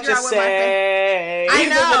gotta what figure to out what say. I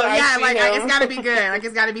know, yeah, like, it's gotta be good. Like,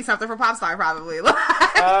 it's gotta be something for Popstar, probably.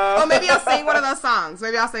 Or maybe I'll sing one of those songs. Songs.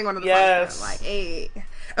 Like, hey.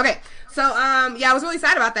 Okay, so, yeah, I was really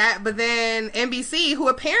sad about that, but then NBC, who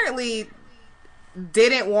apparently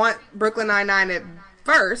didn't want Brooklyn Nine-Nine at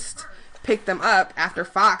first, picked them up after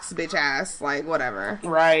Fox, bitch ass, like, whatever.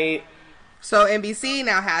 Right. So NBC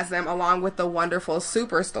now has them along with the wonderful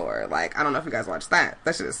Superstore. Like, I don't know if you guys watch that.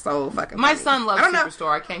 That shit is so fucking My funny. son loves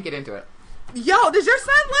Superstore. I can't get into it. Yo, does your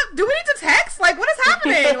son love... Do we need to text? Like, what is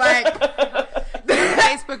happening? Like...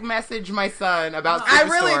 Facebook message my son about Superstore. I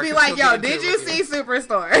really be like, yo, did you see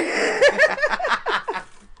Superstore?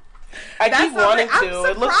 I keep wanting to.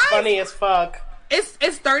 It looks funny as fuck.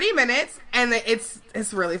 It's 30 minutes and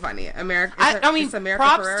it's really funny. America. I mean,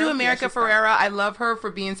 props Ferrera. To America Ferrera. I love her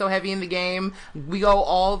for being so heavy in the game. We go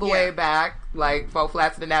all the way back, like Faux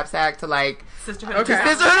Flats in the Knapsack to like Sisterhood of the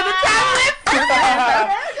Talent.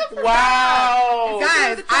 Wow,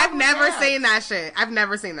 guys, I've never seen that shit. It's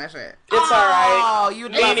alright. Oh, you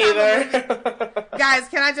me neither. Guys,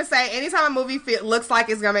 can I just say, anytime a movie looks like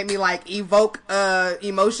it's gonna make me like evoke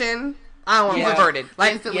emotion, I don't want to reverted.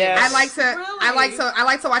 Like, instantly. I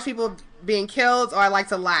like to watch people being killed, or I like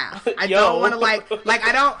to laugh. I don't want to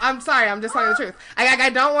I'm sorry, I'm just telling the truth.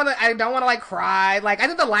 I don't want to like cry. Like, I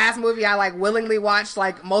think the last movie I like willingly watched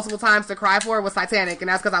like multiple times to cry for was Titanic, and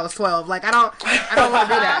that's because I was 12. Like, I don't want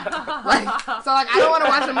to do that. Like, so like I don't want to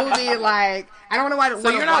watch a movie like I don't want to watch.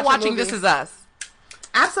 So you're not watching This Is Us.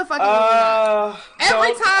 Absolutely.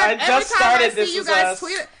 Every time I see you guys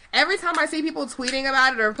tweet it. Every time I see people tweeting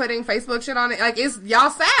about it or putting Facebook shit on it, like, it's y'all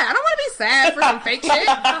sad. I don't want to be sad for some fake shit.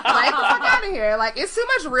 Like, the fuck out of here. Like, it's too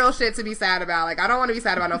much real shit to be sad about. Like, I don't want to be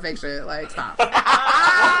sad about no fake shit. Like, stop.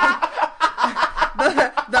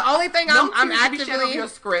 The only thing I'm actively your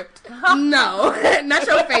script. No, not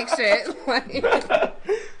your fake shit. Like,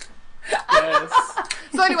 yes.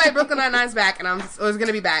 So anyway, Brooklyn Nine-Nine's back, and it's going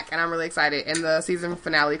to be back, and I'm really excited. And the season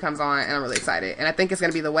finale comes on, and I'm really excited. And I think it's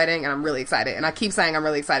going to be The Wedding, and I'm really excited. And I keep saying I'm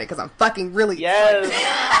really excited because I'm fucking really excited.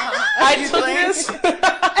 I took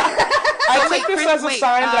this as a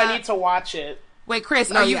sign that I need to watch it. Wait,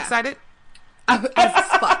 Chris, are you excited? As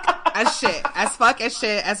fuck. As shit. As fuck as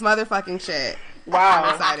shit. As motherfucking shit. Wow.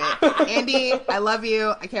 I'm excited. Andy, I love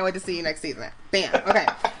you. I can't wait to see you next season. Bam. Okay.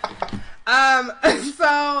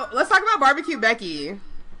 So let's talk about Barbecue Becky.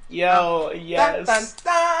 Yo, yes. Dun, dun,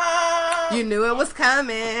 dun. You knew it was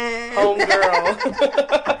coming. Homegirl.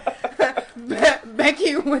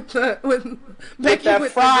 Becky with that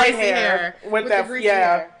fried hair. With that greasy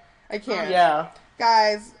hair. I can't. Yeah.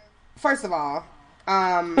 Guys, first of all,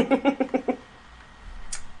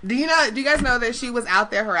 do you guys know that she was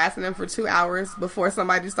out there harassing them for 2 hours before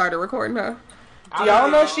somebody started recording her? Do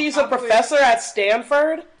y'all know she's a professor at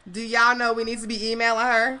Stanford? Do y'all know we need to be emailing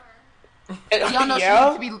her? Do y'all know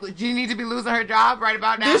she need to be losing her job right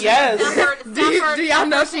about now? Yes. Do y'all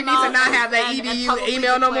know she needs to not have that EDU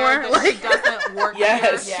email no more? Like, she doesn't work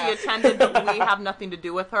here. She attended, but we have nothing to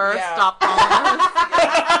do with her. Yeah. Stop calling her.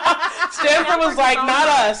 Stanford was like, not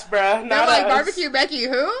us, bruh. They're like, Barbecue Becky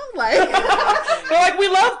who? Like, they're like, we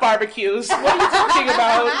love barbecues. What are you talking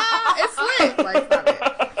about? It's lit. Like, stop it.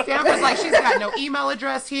 Stanford's like, she's got no email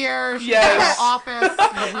address here. She's got no office.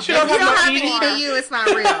 She don't have an EDU. It's not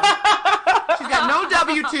real. She's got no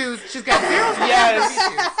W-2s. She's got zero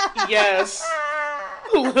W-2s. Yes.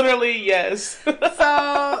 Literally, yes.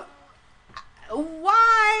 So,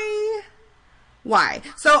 why?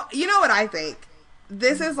 So, you know what I think?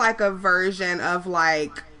 This is like a version of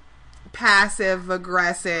like passive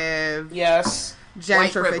aggressive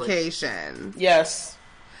gentrification. Yes.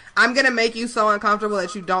 I'm gonna make you so uncomfortable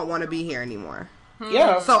that you don't want to be here anymore.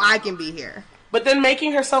 Yeah. So I can be here. But then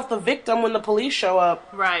making herself the victim when the police show up.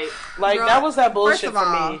 Right. Like, girl, that was that bullshit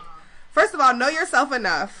for me. First of all, know yourself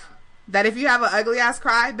enough that if you have an ugly ass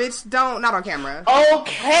cry, bitch, not on camera.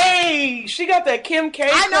 Okay, she got that Kim K.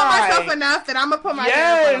 I know myself enough that I'm gonna put my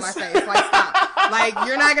hand in front of my face. Like, stop. Like,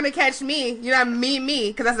 you're not gonna catch me. You're not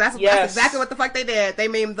me, because that's exactly what the fuck they did. They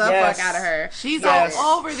memed the fuck out of her. She's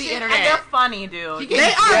all over the internet. And they're funny, dude.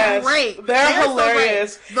 They are great. They're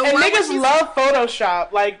hilarious. So and niggas love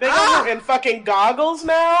Photoshop. Like, they go in fucking goggles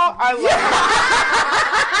now. I love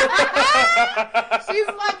it. She's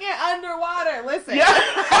fucking underwater. Listen.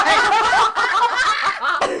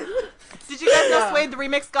 Did you guys know Suede the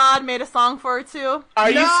Remix God made a song for her too? Are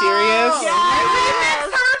you serious? Yes. They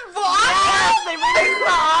remixed her voice. Yes, they remixed the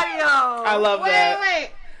audio. I love that. Wait.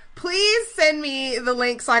 please send me the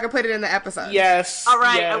link so I can put it in the episode. Yes. All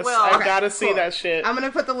right, yes. I will. I gotta see that shit. I'm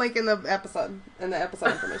gonna put the link in the episode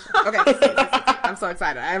information. Okay, see. I'm so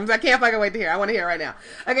excited. I can't fucking wait to hear. I want to hear it right now.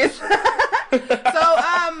 Okay, so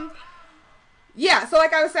yeah. So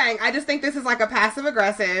like I was saying, I just think this is like a passive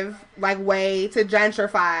aggressive like way to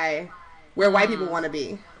gentrify where white people want to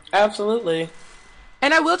be. Absolutely.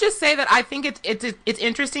 And I will just say that I think it's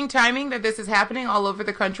interesting timing that this is happening all over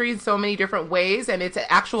the country in so many different ways, and it's an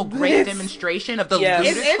actual great demonstration of the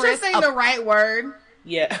ludicrous. It's interesting, the right word.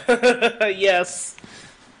 Yeah. Yes.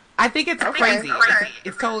 I think it's crazy.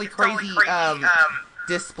 It's totally crazy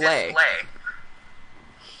display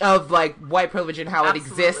of like white privilege and how it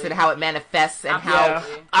exists and how it manifests and how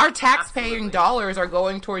our tax-paying dollars are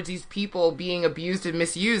going towards these people being abused and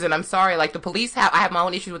misused. And I'm sorry, like the police I have my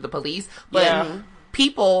own issues with the police, but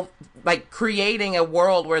people like creating a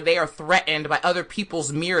world where they are threatened by other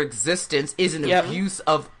people's mere existence is an abuse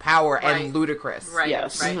of power and ludicrous. Right.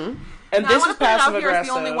 Yes. Right. And now, this I want is to put it out passive here as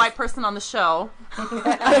aggressive. the only white person on the show.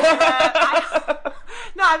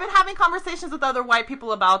 No, I've been having conversations with other white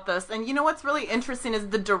people about this, and you know what's really interesting is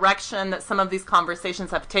the direction that some of these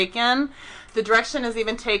conversations have taken. The direction is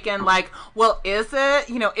even taken like, well, is it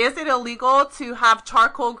illegal to have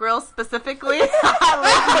charcoal grills specifically?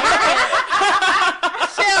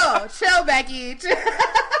 Chill, Becky.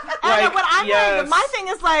 And what I'm like, my thing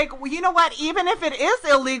is like, well, you know what? Even if it is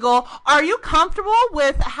illegal, are you comfortable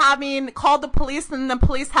with having called the police and the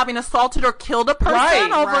police having assaulted or killed a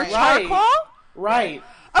person over charcoal? Right.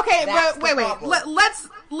 Okay, but wait.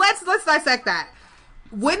 Let's dissect that.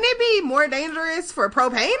 Wouldn't it be more dangerous for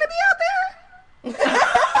propane to be out there?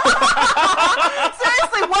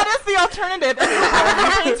 Seriously, what is the alternative?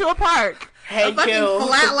 To a park. Hank Hill.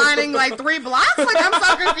 Flatlining like 3 blocks? Like, I'm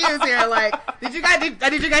so confused here. Like, did you guys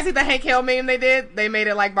see the Hank Hill meme they did? They made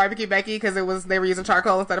it like Barbecue Becky because they were using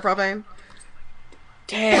charcoal instead of propane.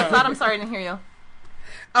 Damn. I'm sorry, I didn't hear you.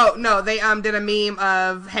 Oh, no, they did a meme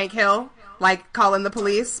of Hank Hill, like, calling the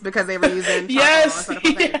police because they were using charcoal instead of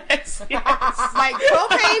propane. Yes. Like,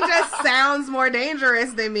 propane just sounds more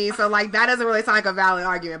dangerous than me, so, like, that doesn't really sound like a valid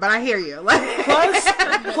argument, but I hear you. Like,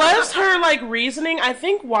 plus her, like, reasoning, I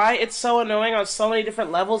think why it's so annoying on so many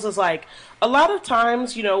different levels is, like, a lot of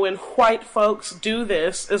times, you know, when white folks do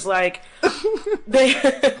this, is, like, they...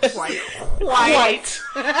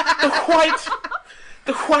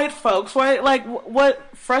 The white folks, what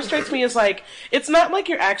frustrates me is, like, it's not like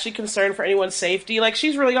you're actually concerned for anyone's safety. Like,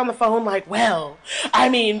 she's really on the phone like, well, I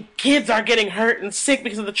mean, kids are getting hurt and sick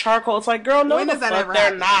because of the charcoal. It's like, girl, no, when the does that fuck ever they're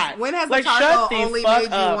happen? not. When has like, the charcoal shut the only fuck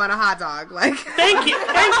made up. you want a hot dog? Like, Thank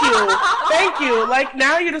you. Like,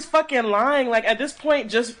 now you're just fucking lying. Like, at this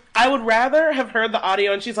point, I would rather have heard the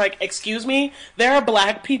audio and she's like, excuse me, there are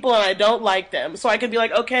black people and I don't like them. So I could be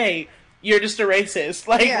like, okay, you're just a racist.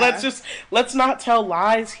 Like, let's not tell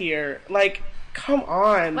lies here. Like, come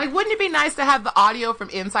on. Like, wouldn't it be nice to have the audio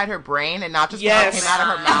from inside her brain and not just what came out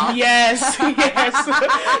of her mouth? Yes. What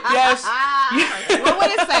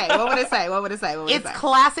would it say? It's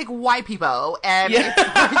classic white people, and it's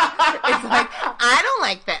like, I don't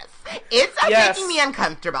like this. It's making me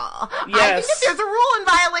uncomfortable. I think that there's a rule in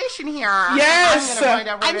violation here. Yes.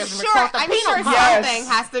 I'm sure something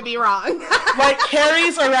has to be wrong. Like,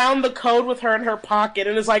 carries around the code with her in her pocket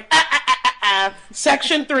and is like,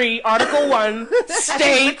 Section 3, Article 1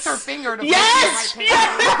 states her finger to yes,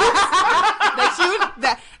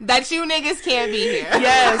 that you niggas can't be here.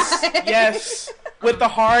 Yes, with the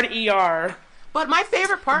hard ER. But my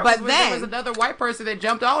favorite part was when there was another white person that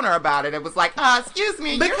jumped on her about it. It was like, excuse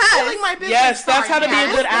me, you're stealing my business. Yes, that's how to be a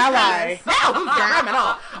good ally. Now who's the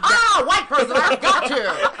criminal? White person, I've got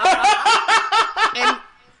to.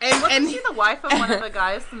 And she the wife of one of the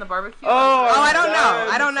guys in the barbecue? I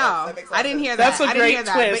don't know. I didn't hear that. That's a great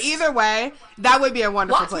twist. But either way, that would be a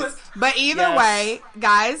wonderful twist. But either way,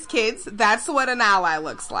 guys, kids, that's what an ally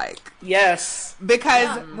looks like. Yes.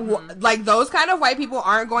 Because, like, those kind of white people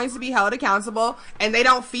aren't going to be held accountable, and they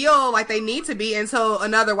don't feel like they need to be until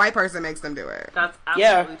another white person makes them do it. That's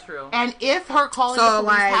absolutely true. And if her calling the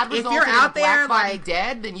police had resulted in a black body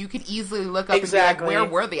dead, then you could easily look up and be like, where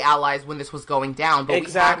were the allies when this was going down? But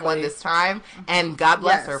we had one this time, and God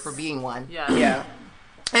bless her for being one. Yeah.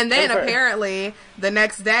 And then apparently the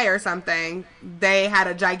next day or something, they had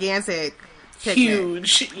a gigantic picnic.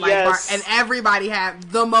 Huge. Like, yes. and everybody had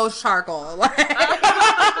the most charcoal. Like,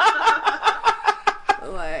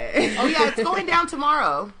 oh yeah, it's going down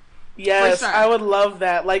tomorrow. Yes, sure. I would love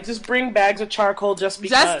that. Like, just bring bags of charcoal just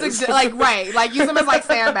because. Like, use them as, like,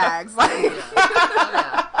 sandbags. Like,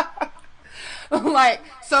 like,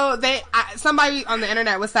 so somebody on the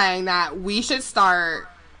internet was saying that we should start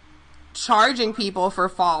charging people for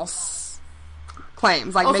false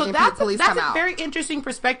claims, like making police come out. That's a very interesting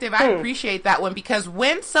perspective. I appreciate that one, because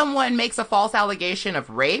when someone makes a false allegation of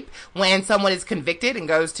rape, when someone is convicted and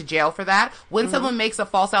goes to jail for that, when someone makes a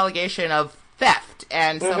false allegation of theft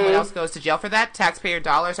and someone else goes to jail for that, taxpayer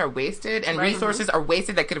dollars are wasted and resources are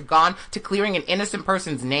wasted that could have gone to clearing an innocent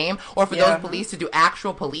person's name, or for those police to do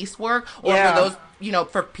actual police work, or for those, you know,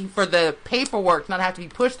 for the paperwork not have to be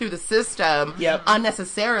pushed through the system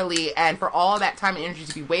unnecessarily, and for all that time and energy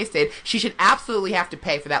to be wasted. She should absolutely have to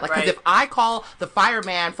pay for that. Like, because if I call the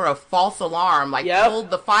fireman for a false alarm, like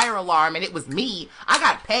pulled the fire alarm and it was me, I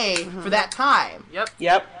got paid for that time.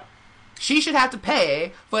 She should have to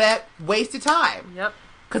pay for that wasted time.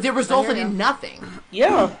 Because it resulted in nothing.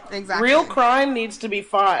 Yeah. Exactly. Real crime needs to be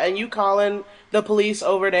fought, and you calling the police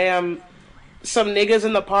over damn some niggas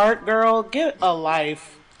in the park, girl, get a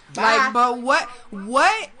life. Like, but what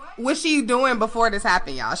was she doing before this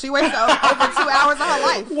happened, y'all? She wasted over 2 hours of her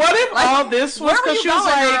life. What if all this was because she was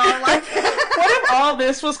like, what if all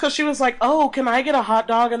this was because she was like, oh, can I get a hot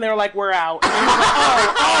dog? And they were like, we're out. And they were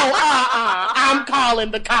like, I'm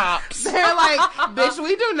calling the cops. They're like, bitch,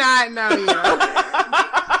 we do not know you.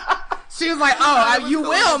 She was like, oh, you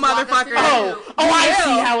will, motherfucker. Oh, I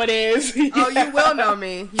see how it is. Oh, you will know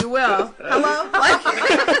me. You will. Hello? Like,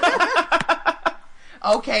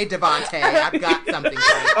 okay, Devontae, I've got something for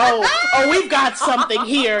you. Oh, we've got something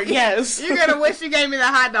here, yes. You're going to wish you gave me the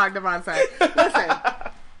hot dog, Devontae. Listen.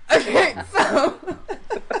 Okay, so...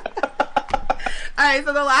 Alright,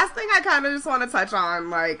 so the last thing I kind of just want to touch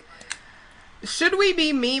on, like, should we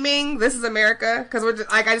be memeing This Is America? Because we're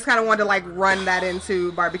just, like, I just kind of wanted to, like, run that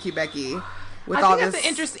into Barbecue Becky with all this. That's an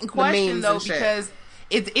interesting question, though, because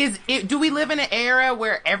do we live in an era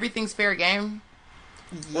where everything's fair game?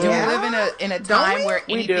 Yeah. Do we live in a time where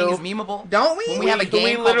anything is memeable? Don't we? When we have a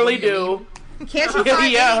game, we literally do. Can't you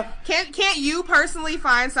find can't you personally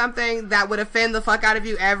find something that would offend the fuck out of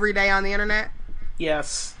you every day on the internet?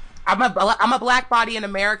 Yes. I'm a black body in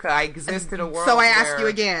America. I exist in a world. So I ask you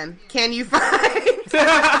again, can you find?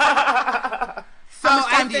 How much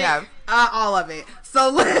time do you have? All of it.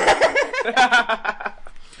 So,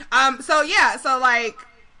 so like,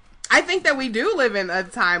 I think that we do live in a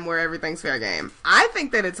time where everything's fair game. I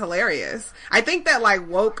think that it's hilarious. I think that, like,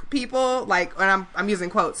 woke people, like, and I'm using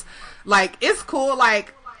quotes, like, it's cool,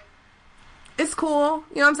 like, it's cool,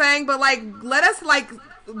 you know what I'm saying? But, like, let us, like,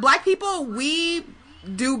 black people, we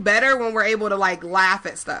do better when we're able to, like, laugh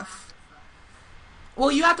at stuff. Well,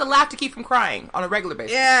 you have to laugh to keep from crying on a regular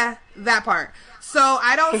basis. Yeah, that part. So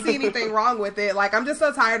I don't see anything wrong with it. Like, I'm just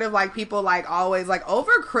so tired of, like, people, like, always, like,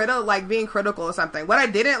 like, being critical of something. What I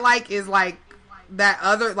didn't like is, like, that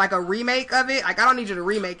other, like, a remake of it. Like, I don't need you to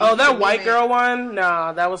remake it. Oh, that white girl one?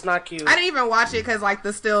 Nah, that was not cute. I didn't even watch it because, like,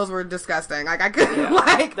 the stills were disgusting. Like, I couldn't,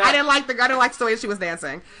 like, I didn't like the way she was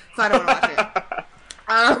dancing. So I don't want to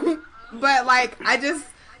watch it. But, like, I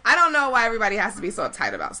don't know why everybody has to be so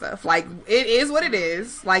uptight about stuff. Like, it is what it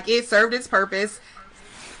is. Like, it served its purpose.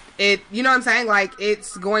 You know what I'm saying? Like,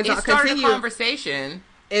 it's going to continue. It started a conversation.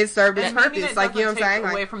 It served its purpose. Like, you know what I'm saying?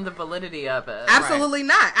 Away from the validity of it. Absolutely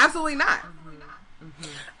not. Absolutely not.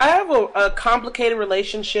 I have a complicated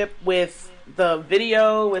relationship with the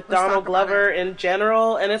video, with Donald Glover in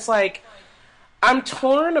general, and it's like, I'm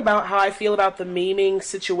torn about how I feel about the memeing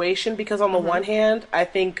situation, because on the one hand, I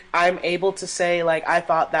think I'm able to say, like, I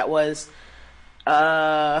thought that was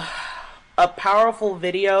a powerful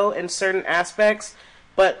video in certain aspects,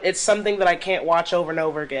 but it's something that I can't watch over and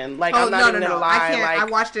over again. Like, I'm not even gonna lie. I can't. Like, I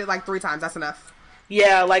watched it like 3 times. That's enough.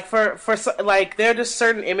 Yeah, like for like, there are just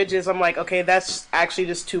certain images I'm like, okay, that's actually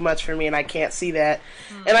just too much for me, and I can't see that.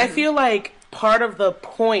 And I feel like part of the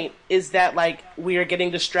point is that, like, we are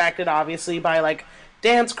getting distracted, obviously, by, like,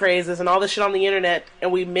 dance crazes and all this shit on the internet,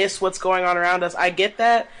 and we miss what's going on around us. I get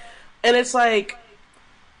that. And it's like,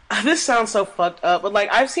 this sounds so fucked up, but, like,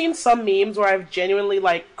 I've seen some memes where I've genuinely,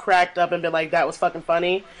 like, cracked up and been like, that was fucking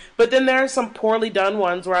funny. But then there are some poorly done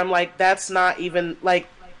ones where I'm like, that's not even, like,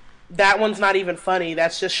 that one's not even funny.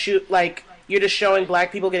 That's just like, you're just showing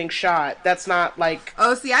black people getting shot. That's not, like...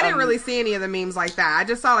 Oh, see, I didn't really see any of the memes like that. I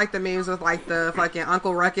just saw, like, the memes with, like, the fucking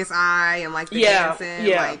Uncle Ruckus eye and, like, the dancing.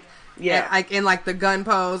 And, like, the gun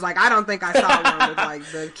pose. Like, I don't think I saw one with, like,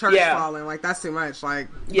 the church falling. Like, that's too much. Like,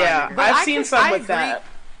 I've seen some with that.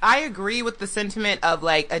 I agree with the sentiment of,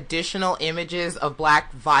 like, additional images of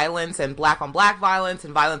black violence and black on black violence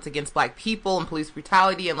and violence against black people and police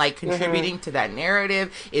brutality, and, like, contributing to that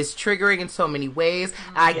narrative is triggering in so many ways.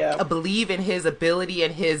 I believe in his ability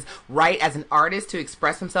and his right as an artist to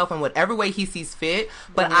express himself in whatever way he sees fit,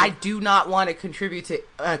 but I do not want to contribute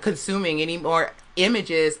to consuming any more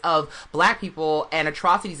images of black people and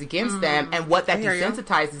atrocities against them, and what that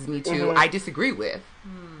desensitizes me to, I disagree with.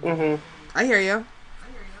 I hear you.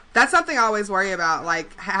 That's something I always worry about,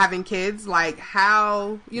 like, having kids, like,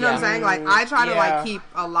 how, you know what I'm saying? Like, I try to, like, keep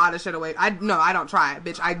a lot of shit away. I don't try it,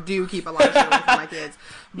 bitch. I do keep a lot of shit away from my kids.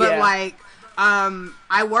 But, like,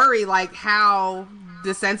 I worry, like, how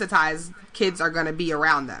desensitized kids are going to be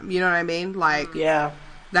around them. You know what I mean? Like,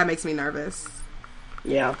 that makes me nervous.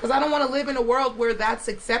 Yeah. Because I don't want to live in a world where that's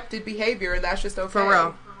accepted behavior and that's just okay. For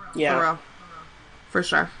real. Yeah. For real. For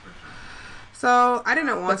sure. So I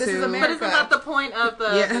didn't want to. But isn't that the point of the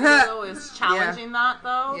video? Is challenging that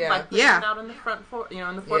though? Yeah. Like putting it out in the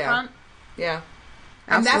in the forefront. Yeah.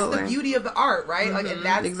 And that's the beauty of the art, right? Like, and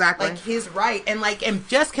that's like his right. And like, and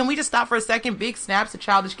just can we just stop for a second? Big snaps to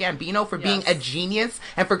Childish Gambino for being a genius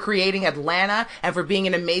and for creating Atlanta and for being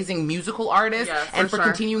an amazing musical artist and for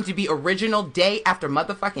continuing to be original day after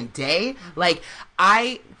motherfucking day. Like,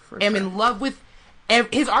 I am in love with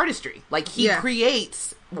his artistry. Like, he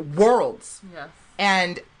creates worlds. Yes.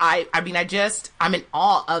 And I'm in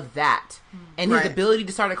awe of that. And his ability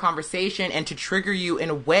to start a conversation and to trigger you in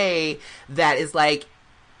a way that is like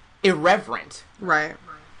irreverent. Right.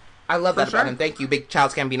 I love that about him. Thank you, Big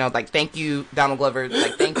Childish Gambino. Like, thank you, Donald Glover.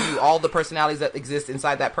 Like, thank you, all the personalities that exist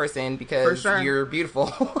inside that person, because you're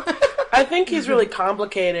beautiful. I think he's really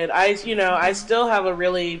complicated. I still have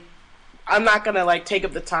I'm not gonna like take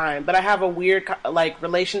up the time, but I have a weird like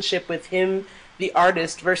relationship with him, the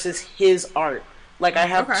artist, versus his art. Like, I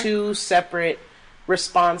have two separate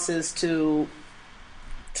responses to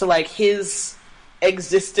like his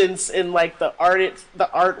existence in like the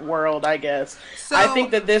art world, I guess. So, I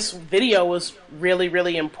think that this video was really,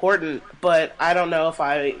 really important, but I don't know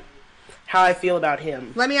how I feel about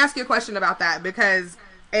him. Let me ask you a question about that, because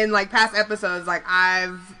in like past episodes, like,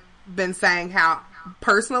 I've been saying how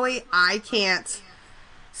personally I can't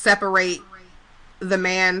separate the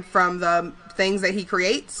man from the things that he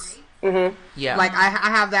creates. Mm-hmm. Yeah. Like, I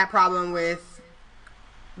have that problem with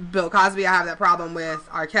Bill Cosby. I have that problem with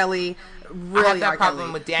R. Kelly. Really, I have that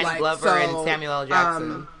problem with Danny Glover and Samuel L.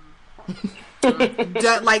 Jackson.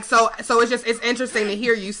 It's interesting to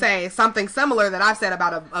hear you say something similar that I've said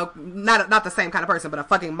about not the same kind of person, but a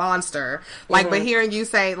fucking monster. Like, but hearing you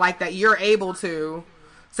say like that, you're able to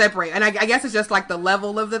separate, and I guess it's just like the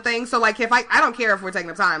level of the thing. So like, if I don't care if we're taking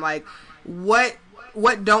the time, like, what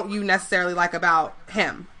don't you necessarily like about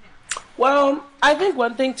him? Well, I think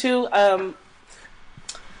one thing too,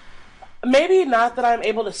 maybe not that I'm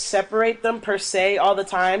able to separate them per se all the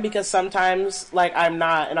time, because sometimes like I'm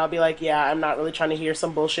not, and I'll be like, yeah, I'm not really trying to hear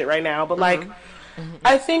some bullshit right now, but like,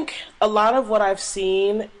 I think a lot of what I've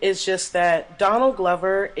seen is just that Donald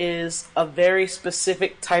Glover is a very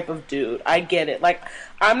specific type of dude. I get it. Like,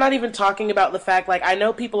 I'm not even talking about the fact, like, I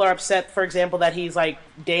know people are upset, for example, that he's, like,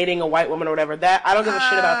 dating a white woman or whatever. That, I don't give a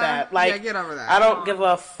shit about that. Like, get over that. I don't give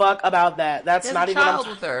a fuck about that. That's not even... child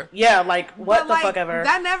with her. Yeah, like, what the fuck ever.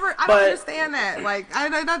 That never... I don't understand that. Like,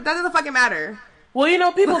 that doesn't fucking matter.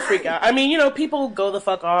 Well, people freak out. I mean, people go the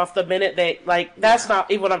fuck off the minute they, like, that's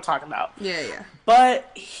not even what I'm talking about. Yeah.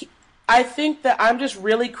 But I think that I'm just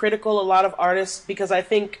really critical of a lot of artists, because I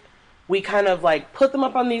think we kind of, like, put them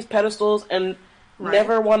up on these pedestals and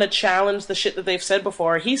never want to challenge the shit that they've said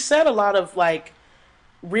before. He said a lot of, like,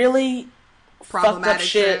 really fucked up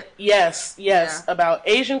shit. Yes, about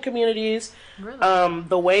Asian communities. Really?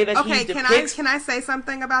 The way that he depicts... can I say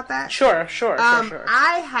something about that? Sure.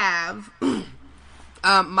 I have...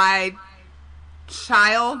 my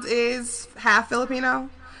child is half Filipino.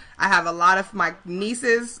 I have a lot of my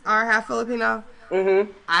nieces are half Filipino.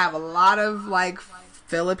 Mm-hmm. I have a lot of like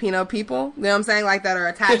Filipino people, you know what I'm saying, like that are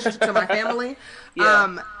attached to my family.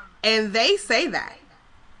 And they say that.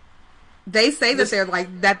 They say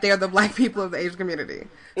that they're the black people of the Asian community.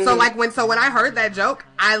 Mm-hmm. So like when I heard that joke,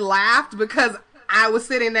 I laughed because I was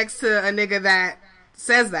sitting next to a nigga that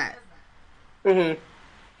says that. Mm-hmm.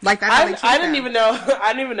 Like that's I didn't even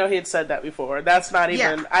know he had said that before. That's not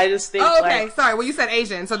even. I just think. Oh, okay. Sorry. Well, you said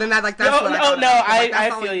Asian, so then that's what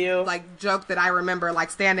I feel you. Like joke that I remember like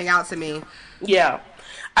standing out to me. Yeah,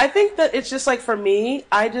 I think that it's just like for me.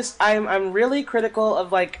 I'm really critical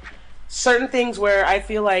of like certain things where I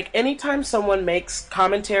feel like anytime someone makes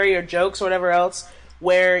commentary or jokes or whatever else,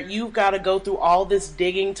 where you've got to go through all this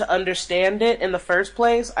digging to understand it in the first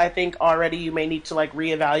place, I think already you may need to like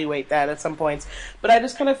reevaluate that at some points. But I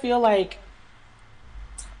just kind of feel like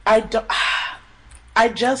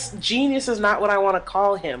genius is not what I want to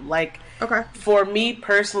call him. Like, for me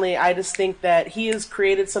personally, I just think that he has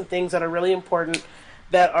created some things that are really important,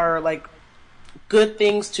 that are like good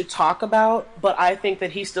things to talk about, but I think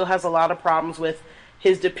that he still has a lot of problems with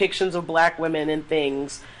his depictions of black women and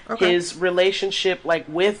things, his relationship like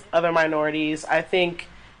with other minorities. I think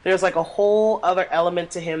there's like a whole other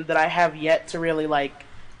element to him that I have yet to really like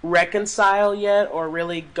reconcile yet, or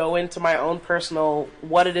really go into my own personal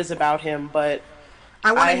what it is about him. But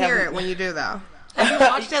I want to hear it when you do, though. Have you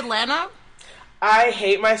watched Atlanta? I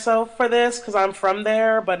hate myself for this because I'm from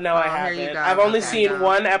there, but no, I haven't. I've only seen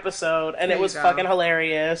one episode, and it was fucking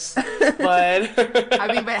hilarious. But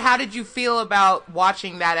I mean, but how did you feel about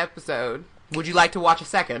watching that episode? Would you like to watch a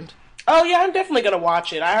second? Oh yeah, I'm definitely gonna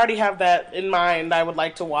watch it. I already have that in mind. I would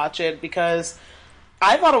like to watch it because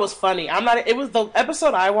I thought it was funny. It was the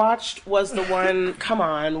episode I watched was the one. Come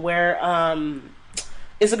on, where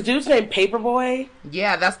is a dude's name Paperboy?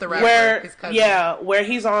 Yeah, that's the rapper. Where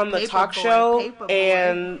he's on the talk show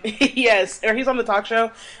and yes, or he's on the talk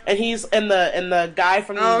show and he's and the guy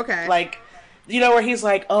from like, you know, where he's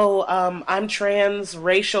like, I'm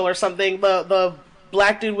transracial or something. The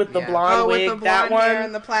black dude with the blonde wig, with the blonde that one, hair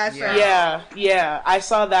and the plaid shirt. Yeah. I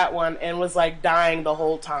saw that one and was like dying the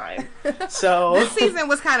whole time. So this season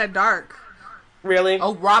was kind of dark. Really?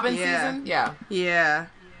 Oh, Robin season? Yeah.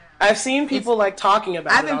 I've seen people like talking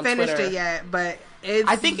about it. I haven't finished it yet, but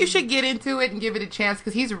I think you should get into it and give it a chance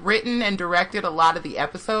because he's written and directed a lot of the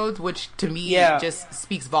episodes, which to me just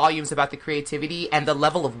speaks volumes about the creativity and the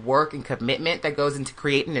level of work and commitment that goes into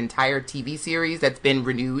creating an entire TV series that's been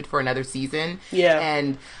renewed for another season. Yeah.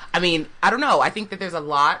 And I mean, I don't know. I think that there's a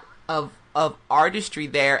lot of artistry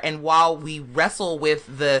there, and while we wrestle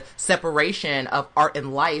with the separation of art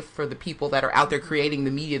and life for the people that are out there creating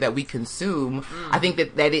the media that we consume, I think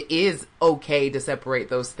that it is okay to separate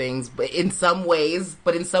those things, but in some ways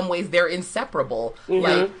they're inseparable.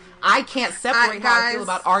 Like, I can't separate how I feel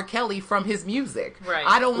about R. Kelly from his music. Right.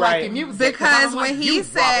 I don't like the music because when he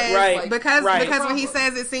says because when he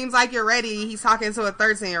says it seems like you're ready, he's talking to a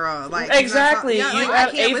 13-year-old. Like exactly, you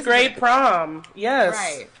have 8th grade prom. Yes.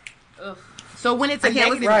 Right. Ugh. So when it's a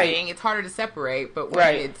negative thing, it's harder to separate. But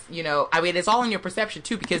when it's, you know, I mean, it's all in your perception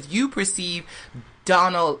too, because you perceive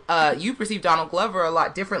Donald Glover a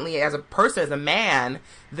lot differently as a person, as a man,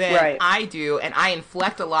 than I do, and I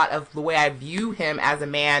inflect a lot of the way I view him as a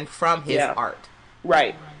man from his art.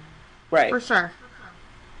 Right. For sure.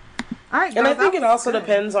 All right, and I think it also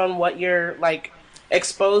depends on what you're like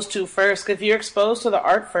exposed to first. Because if you're exposed to the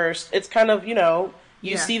art first, it's kind of, you know,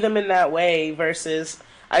 you see them in that way versus.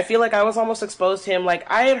 I feel like I was almost exposed to him. Like,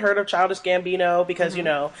 I had heard of Childish Gambino because, you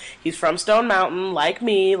know, he's from Stone Mountain, like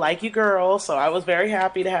me, like you girl. So I was very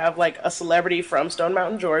happy to have, like, a celebrity from Stone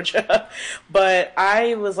Mountain, Georgia. But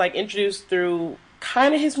I was, like, introduced through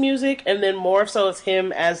kind of his music and then more so as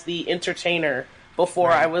him as the entertainer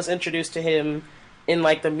before I was introduced to him in,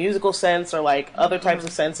 like, the musical sense or, like, other types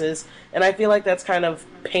of senses. And I feel like that's kind of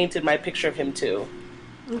painted my picture of him, too.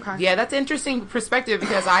 Okay. Yeah, that's an interesting perspective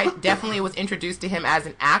because I definitely was introduced to him as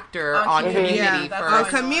an actor on Community first.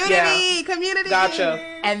 Community. Gotcha.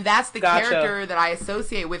 And that's the character that I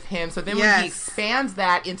associate with him. So then when he expands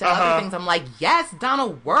that into other things, I'm like, yes,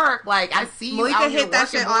 Donald work. Like, I see you Malika hit that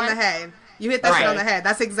shit on the head. You hit that shit on the head.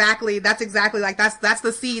 That's exactly like that's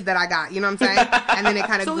the seed that I got. You know what I'm saying? And then it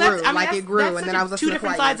kind of grew, it grew, and then I was two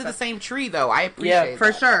different sides of the same tree, though. I appreciate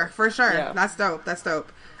that. For sure. Yeah. That's dope.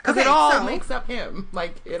 Because it all makes up him.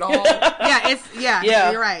 Like, it all...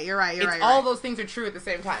 You're right. All those things are true at the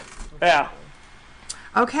same time. Yeah.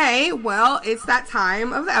 Okay, well, it's that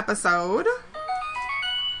time of the episode.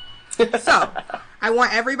 So, I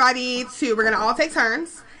want everybody to... We're going to all take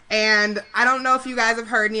turns. And I don't know if you guys have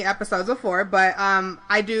heard any episodes before, but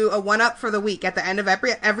I do a one-up for the week at the end of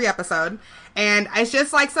every episode. And it's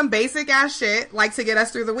just, like, some basic-ass shit, like, to get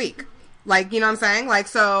us through the week. Like, you know what I'm saying? Like,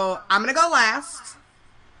 so, I'm going to go last.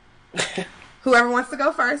 Whoever wants to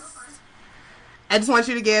go first. I just want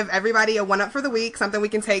you to give everybody a one-up for the week, something we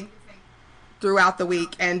can take throughout the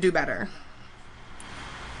week and do better.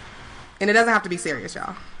 And it doesn't have to be serious,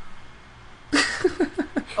 y'all.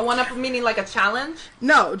 A one-up meaning like a challenge?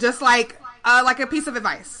 No, just like a piece of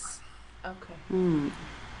advice. Okay.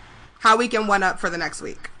 How we can one-up for the next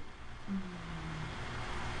week.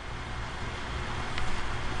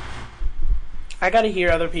 I gotta hear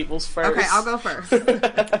other people's first. Okay, I'll go first. I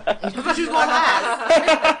thought you was going last.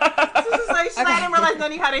 This is like, I didn't realize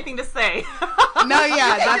none of you had anything to say. No,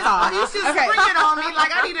 that's all. You just spring it on me like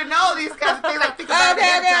I need to know these kinds of things. Like, think about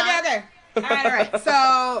Okay. All right.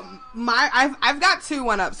 So I've got 2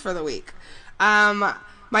 one-ups for the week.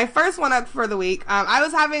 My first one-up for the week, I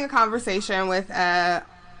was having a conversation with a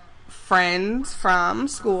friend from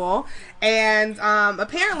school, and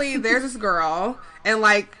apparently there's this girl, and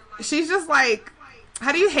like she's just like,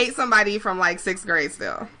 how do you hate somebody from like 6th grade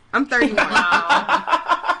still? I'm 31.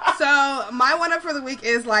 Wow. So So my one up for the week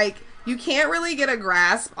is like, you can't really get a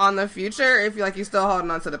grasp on the future if you're still holding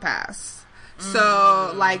on to the past.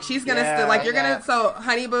 So, like, she's gonna still, like, you're gonna, so,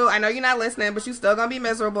 honey boo, I know you're not listening, but you still gonna be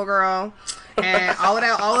miserable, girl. And all of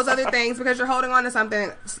that, all those other things, because you're holding on to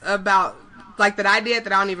something about, like, that I did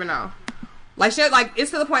that I don't even know. Like, she, like,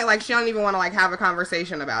 it's to the point, like, she don't even want to, like, have a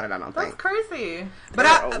conversation about it, I don't think. That's crazy. But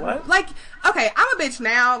like, okay, I'm a bitch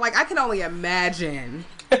now. Like, I can only imagine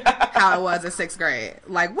how it was in 6th grade.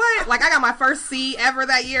 Like, what? Like, I got my first C ever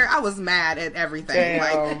that year. I was mad at everything. Damn.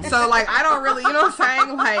 Like, so, like, I don't really, you know what I'm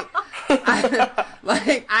saying?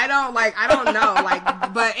 Like, I don't know.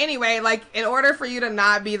 Like, but anyway, like, in order for you to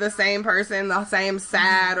not be the same person, the same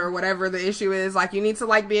sad or whatever the issue is, like, you need to,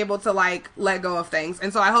 like, be able to, like, let go of things.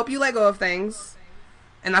 And so I hope you let go of things.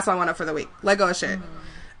 And that's my one up for the week. Let go of shit.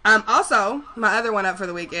 Also, my other one up for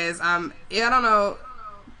the week is, I don't know,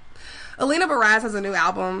 Alina Baraz has a new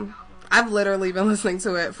album. I've literally been listening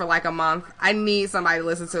to it for like a month. I need somebody to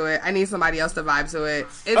listen to it. I need somebody else to vibe to it.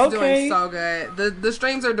 It's doing so good. The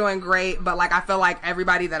streams are doing great, but like I feel like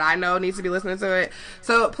everybody that I know needs to be listening to it.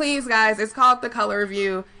 So please, guys, it's called The Color of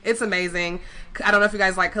You. It's amazing. I don't know if you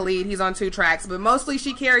guys like Khalid. He's on 2 tracks, but mostly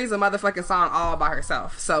she carries a motherfucking song all by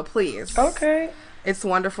herself. So please. Okay. It's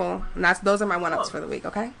wonderful. And those are my one-ups for the week,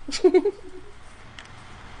 okay?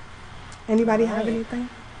 Anybody have anything?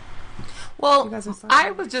 Well, I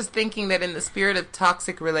was just thinking that in the spirit of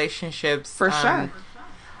toxic relationships... For sure.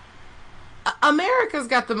 America's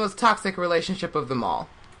got the most toxic relationship of them all.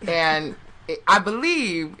 And I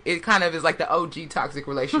believe it kind of is like the OG toxic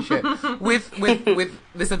relationship with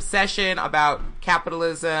this obsession about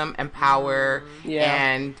capitalism and power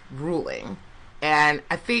and ruling. And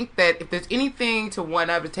I think that if there's anything to one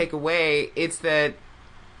up to take away, it's that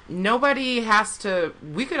nobody has to...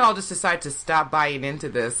 We could all just decide to stop buying into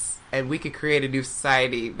this, and we could create a new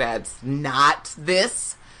society that's not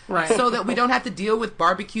this. Right. So that we don't have to deal with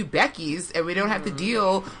barbecue Becky's, and we don't have to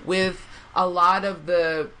deal with a lot of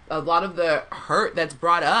the hurt that's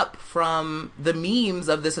brought up from the memes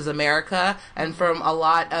of This Is America, and from a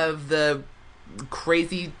lot of the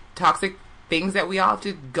crazy toxic things that we all have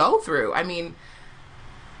to go through. I mean,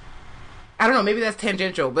 I don't know, maybe that's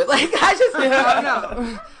tangential, but like, I just don't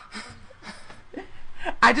know.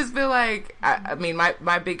 I just feel like, I mean,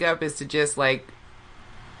 my big up is to just like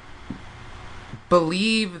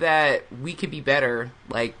believe that we could be better,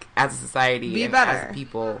 like as a society and as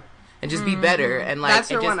people, and just be better, and like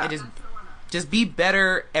just be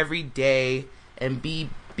better every day, and be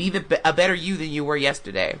a better you than you were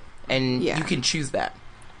yesterday, and you can choose that.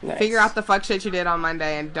 Nice. Figure out the fuck shit you did on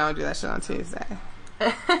Monday and don't do that shit on Tuesday.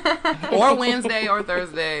 Or Wednesday or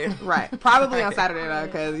Thursday. Right. Probably on Saturday though,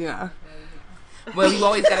 because, you know. Well, you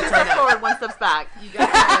always gotta turn up. Forward, 1 step back. You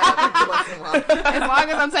gotta turn up once in a while. As long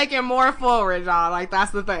as I'm taking more forward, y'all. Like, that's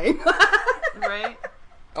the thing. Right?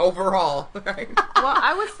 Overall. Right? Well,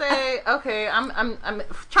 I would say, okay, I'm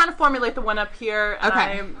trying to formulate the one up here.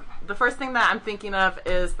 And the first thing that I'm thinking of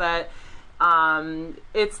is that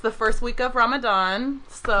it's the first week of Ramadan.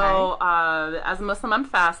 So, as a Muslim, I'm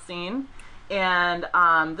fasting. And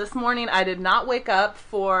this morning, I did not wake up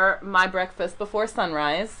for my breakfast before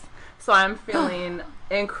sunrise. So I'm feeling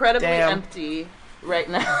incredibly empty right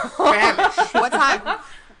now. What time?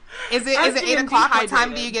 Is it 8 o'clock? What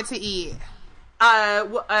time do you get to eat?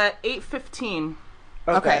 8:15.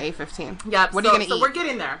 Okay, 8:15. Yep. What are you gonna eat? So we're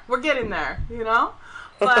getting there, you know?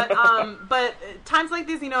 But times like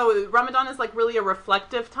these, you know, Ramadan is like really a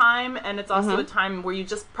reflective time, and it's also a time where you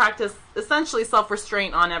just practice essentially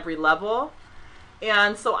self-restraint on every level.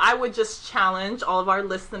 And so I would just challenge all of our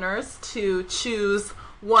listeners to choose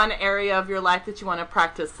one area of your life that you want to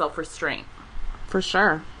practice self-restraint. For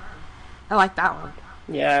sure. I like that one.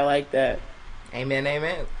 Yeah, I like that. Amen,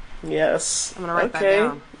 amen. Yes. I'm going to write that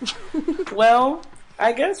down. Well,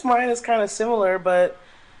 I guess mine is kind of similar, but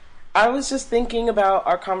I was just thinking about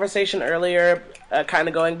our conversation earlier, kind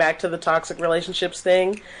of going back to the toxic relationships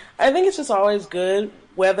thing. I think it's just always good,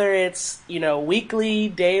 whether it's, you know, weekly,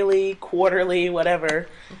 daily, quarterly, whatever,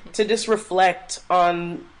 to just reflect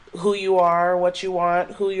on who you are, what you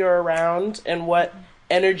want, who you're around, and what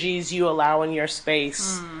energies you allow in your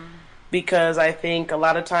space. Because I think a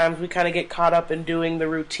lot of times we kind of get caught up in doing the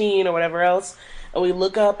routine or whatever else, and we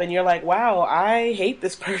look up and you're like, wow, I hate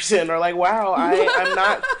this person, or like, wow, I'm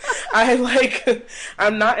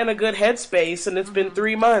not in a good headspace, and it's been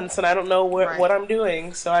 3 months and I don't know what I'm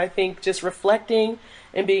doing. So I think just reflecting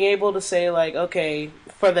and being able to say, like, okay,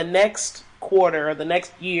 for the next quarter or the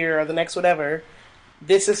next year or the next whatever,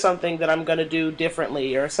 this is something that I'm going to do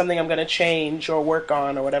differently, or something I'm going to change or work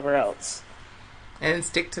on or whatever else. And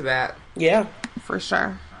stick to that. Yeah. For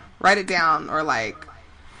sure. Write it down, or like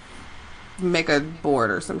make a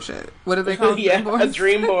board or some shit. What do they call it? A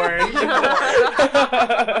dream board. I'm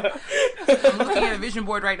looking at a vision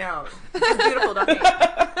board right now. It's beautiful, don't it?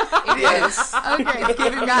 It is. Okay, it's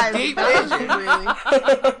giving guys deep vision, really.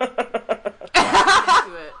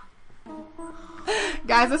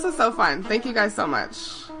 Guys, this is so fun. Thank you guys so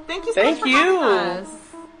much. Thank you so much for having us.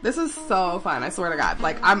 This is so fun. I swear to God.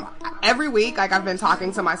 Like, every week, like, I've been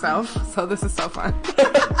talking to myself, so this is so fun.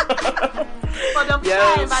 Well, don't be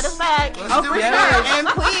shy about the fact. Oh, for sure. And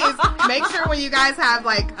please, make sure when you guys have,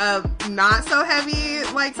 like, a not so heavy,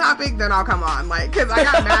 like, topic, then I'll come on. Like, because I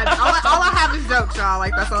got mad. All I have is jokes, y'all.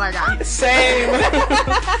 Like, that's all I got. Same.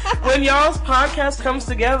 When y'all's podcast comes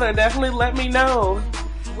together, definitely let me know.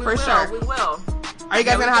 For sure. We will. Are you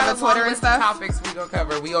guys gonna have a Twitter and stuff? Topics we gonna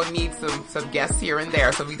cover. We gonna need some guests here and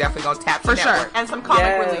there, so we definitely gonna tap for the sure network. And some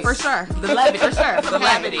comic relief for sure. The levity for sure. The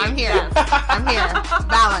levity. I'm here. I'm here.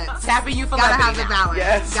 Balance. Tapping you for gotta levity. Have the balance.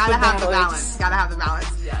 Yes, gotta have the balance. Gotta have the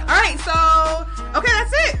balance. Yeah. All right. So okay,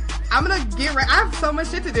 that's it. I'm gonna get ready. I have so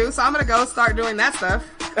much shit to do, so I'm gonna go start doing that stuff.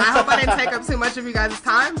 I hope I didn't take up too much of you guys'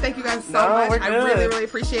 time. Thank you guys so much. I really, really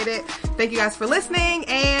appreciate it. Thank you guys for listening,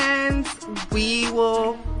 and we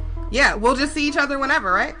will. Yeah, we'll just see each other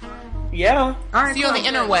whenever, right? Yeah. All right. See you on the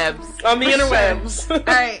interwebs. On the interwebs. All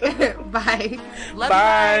right. Bye.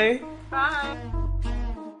 Bye. Bye.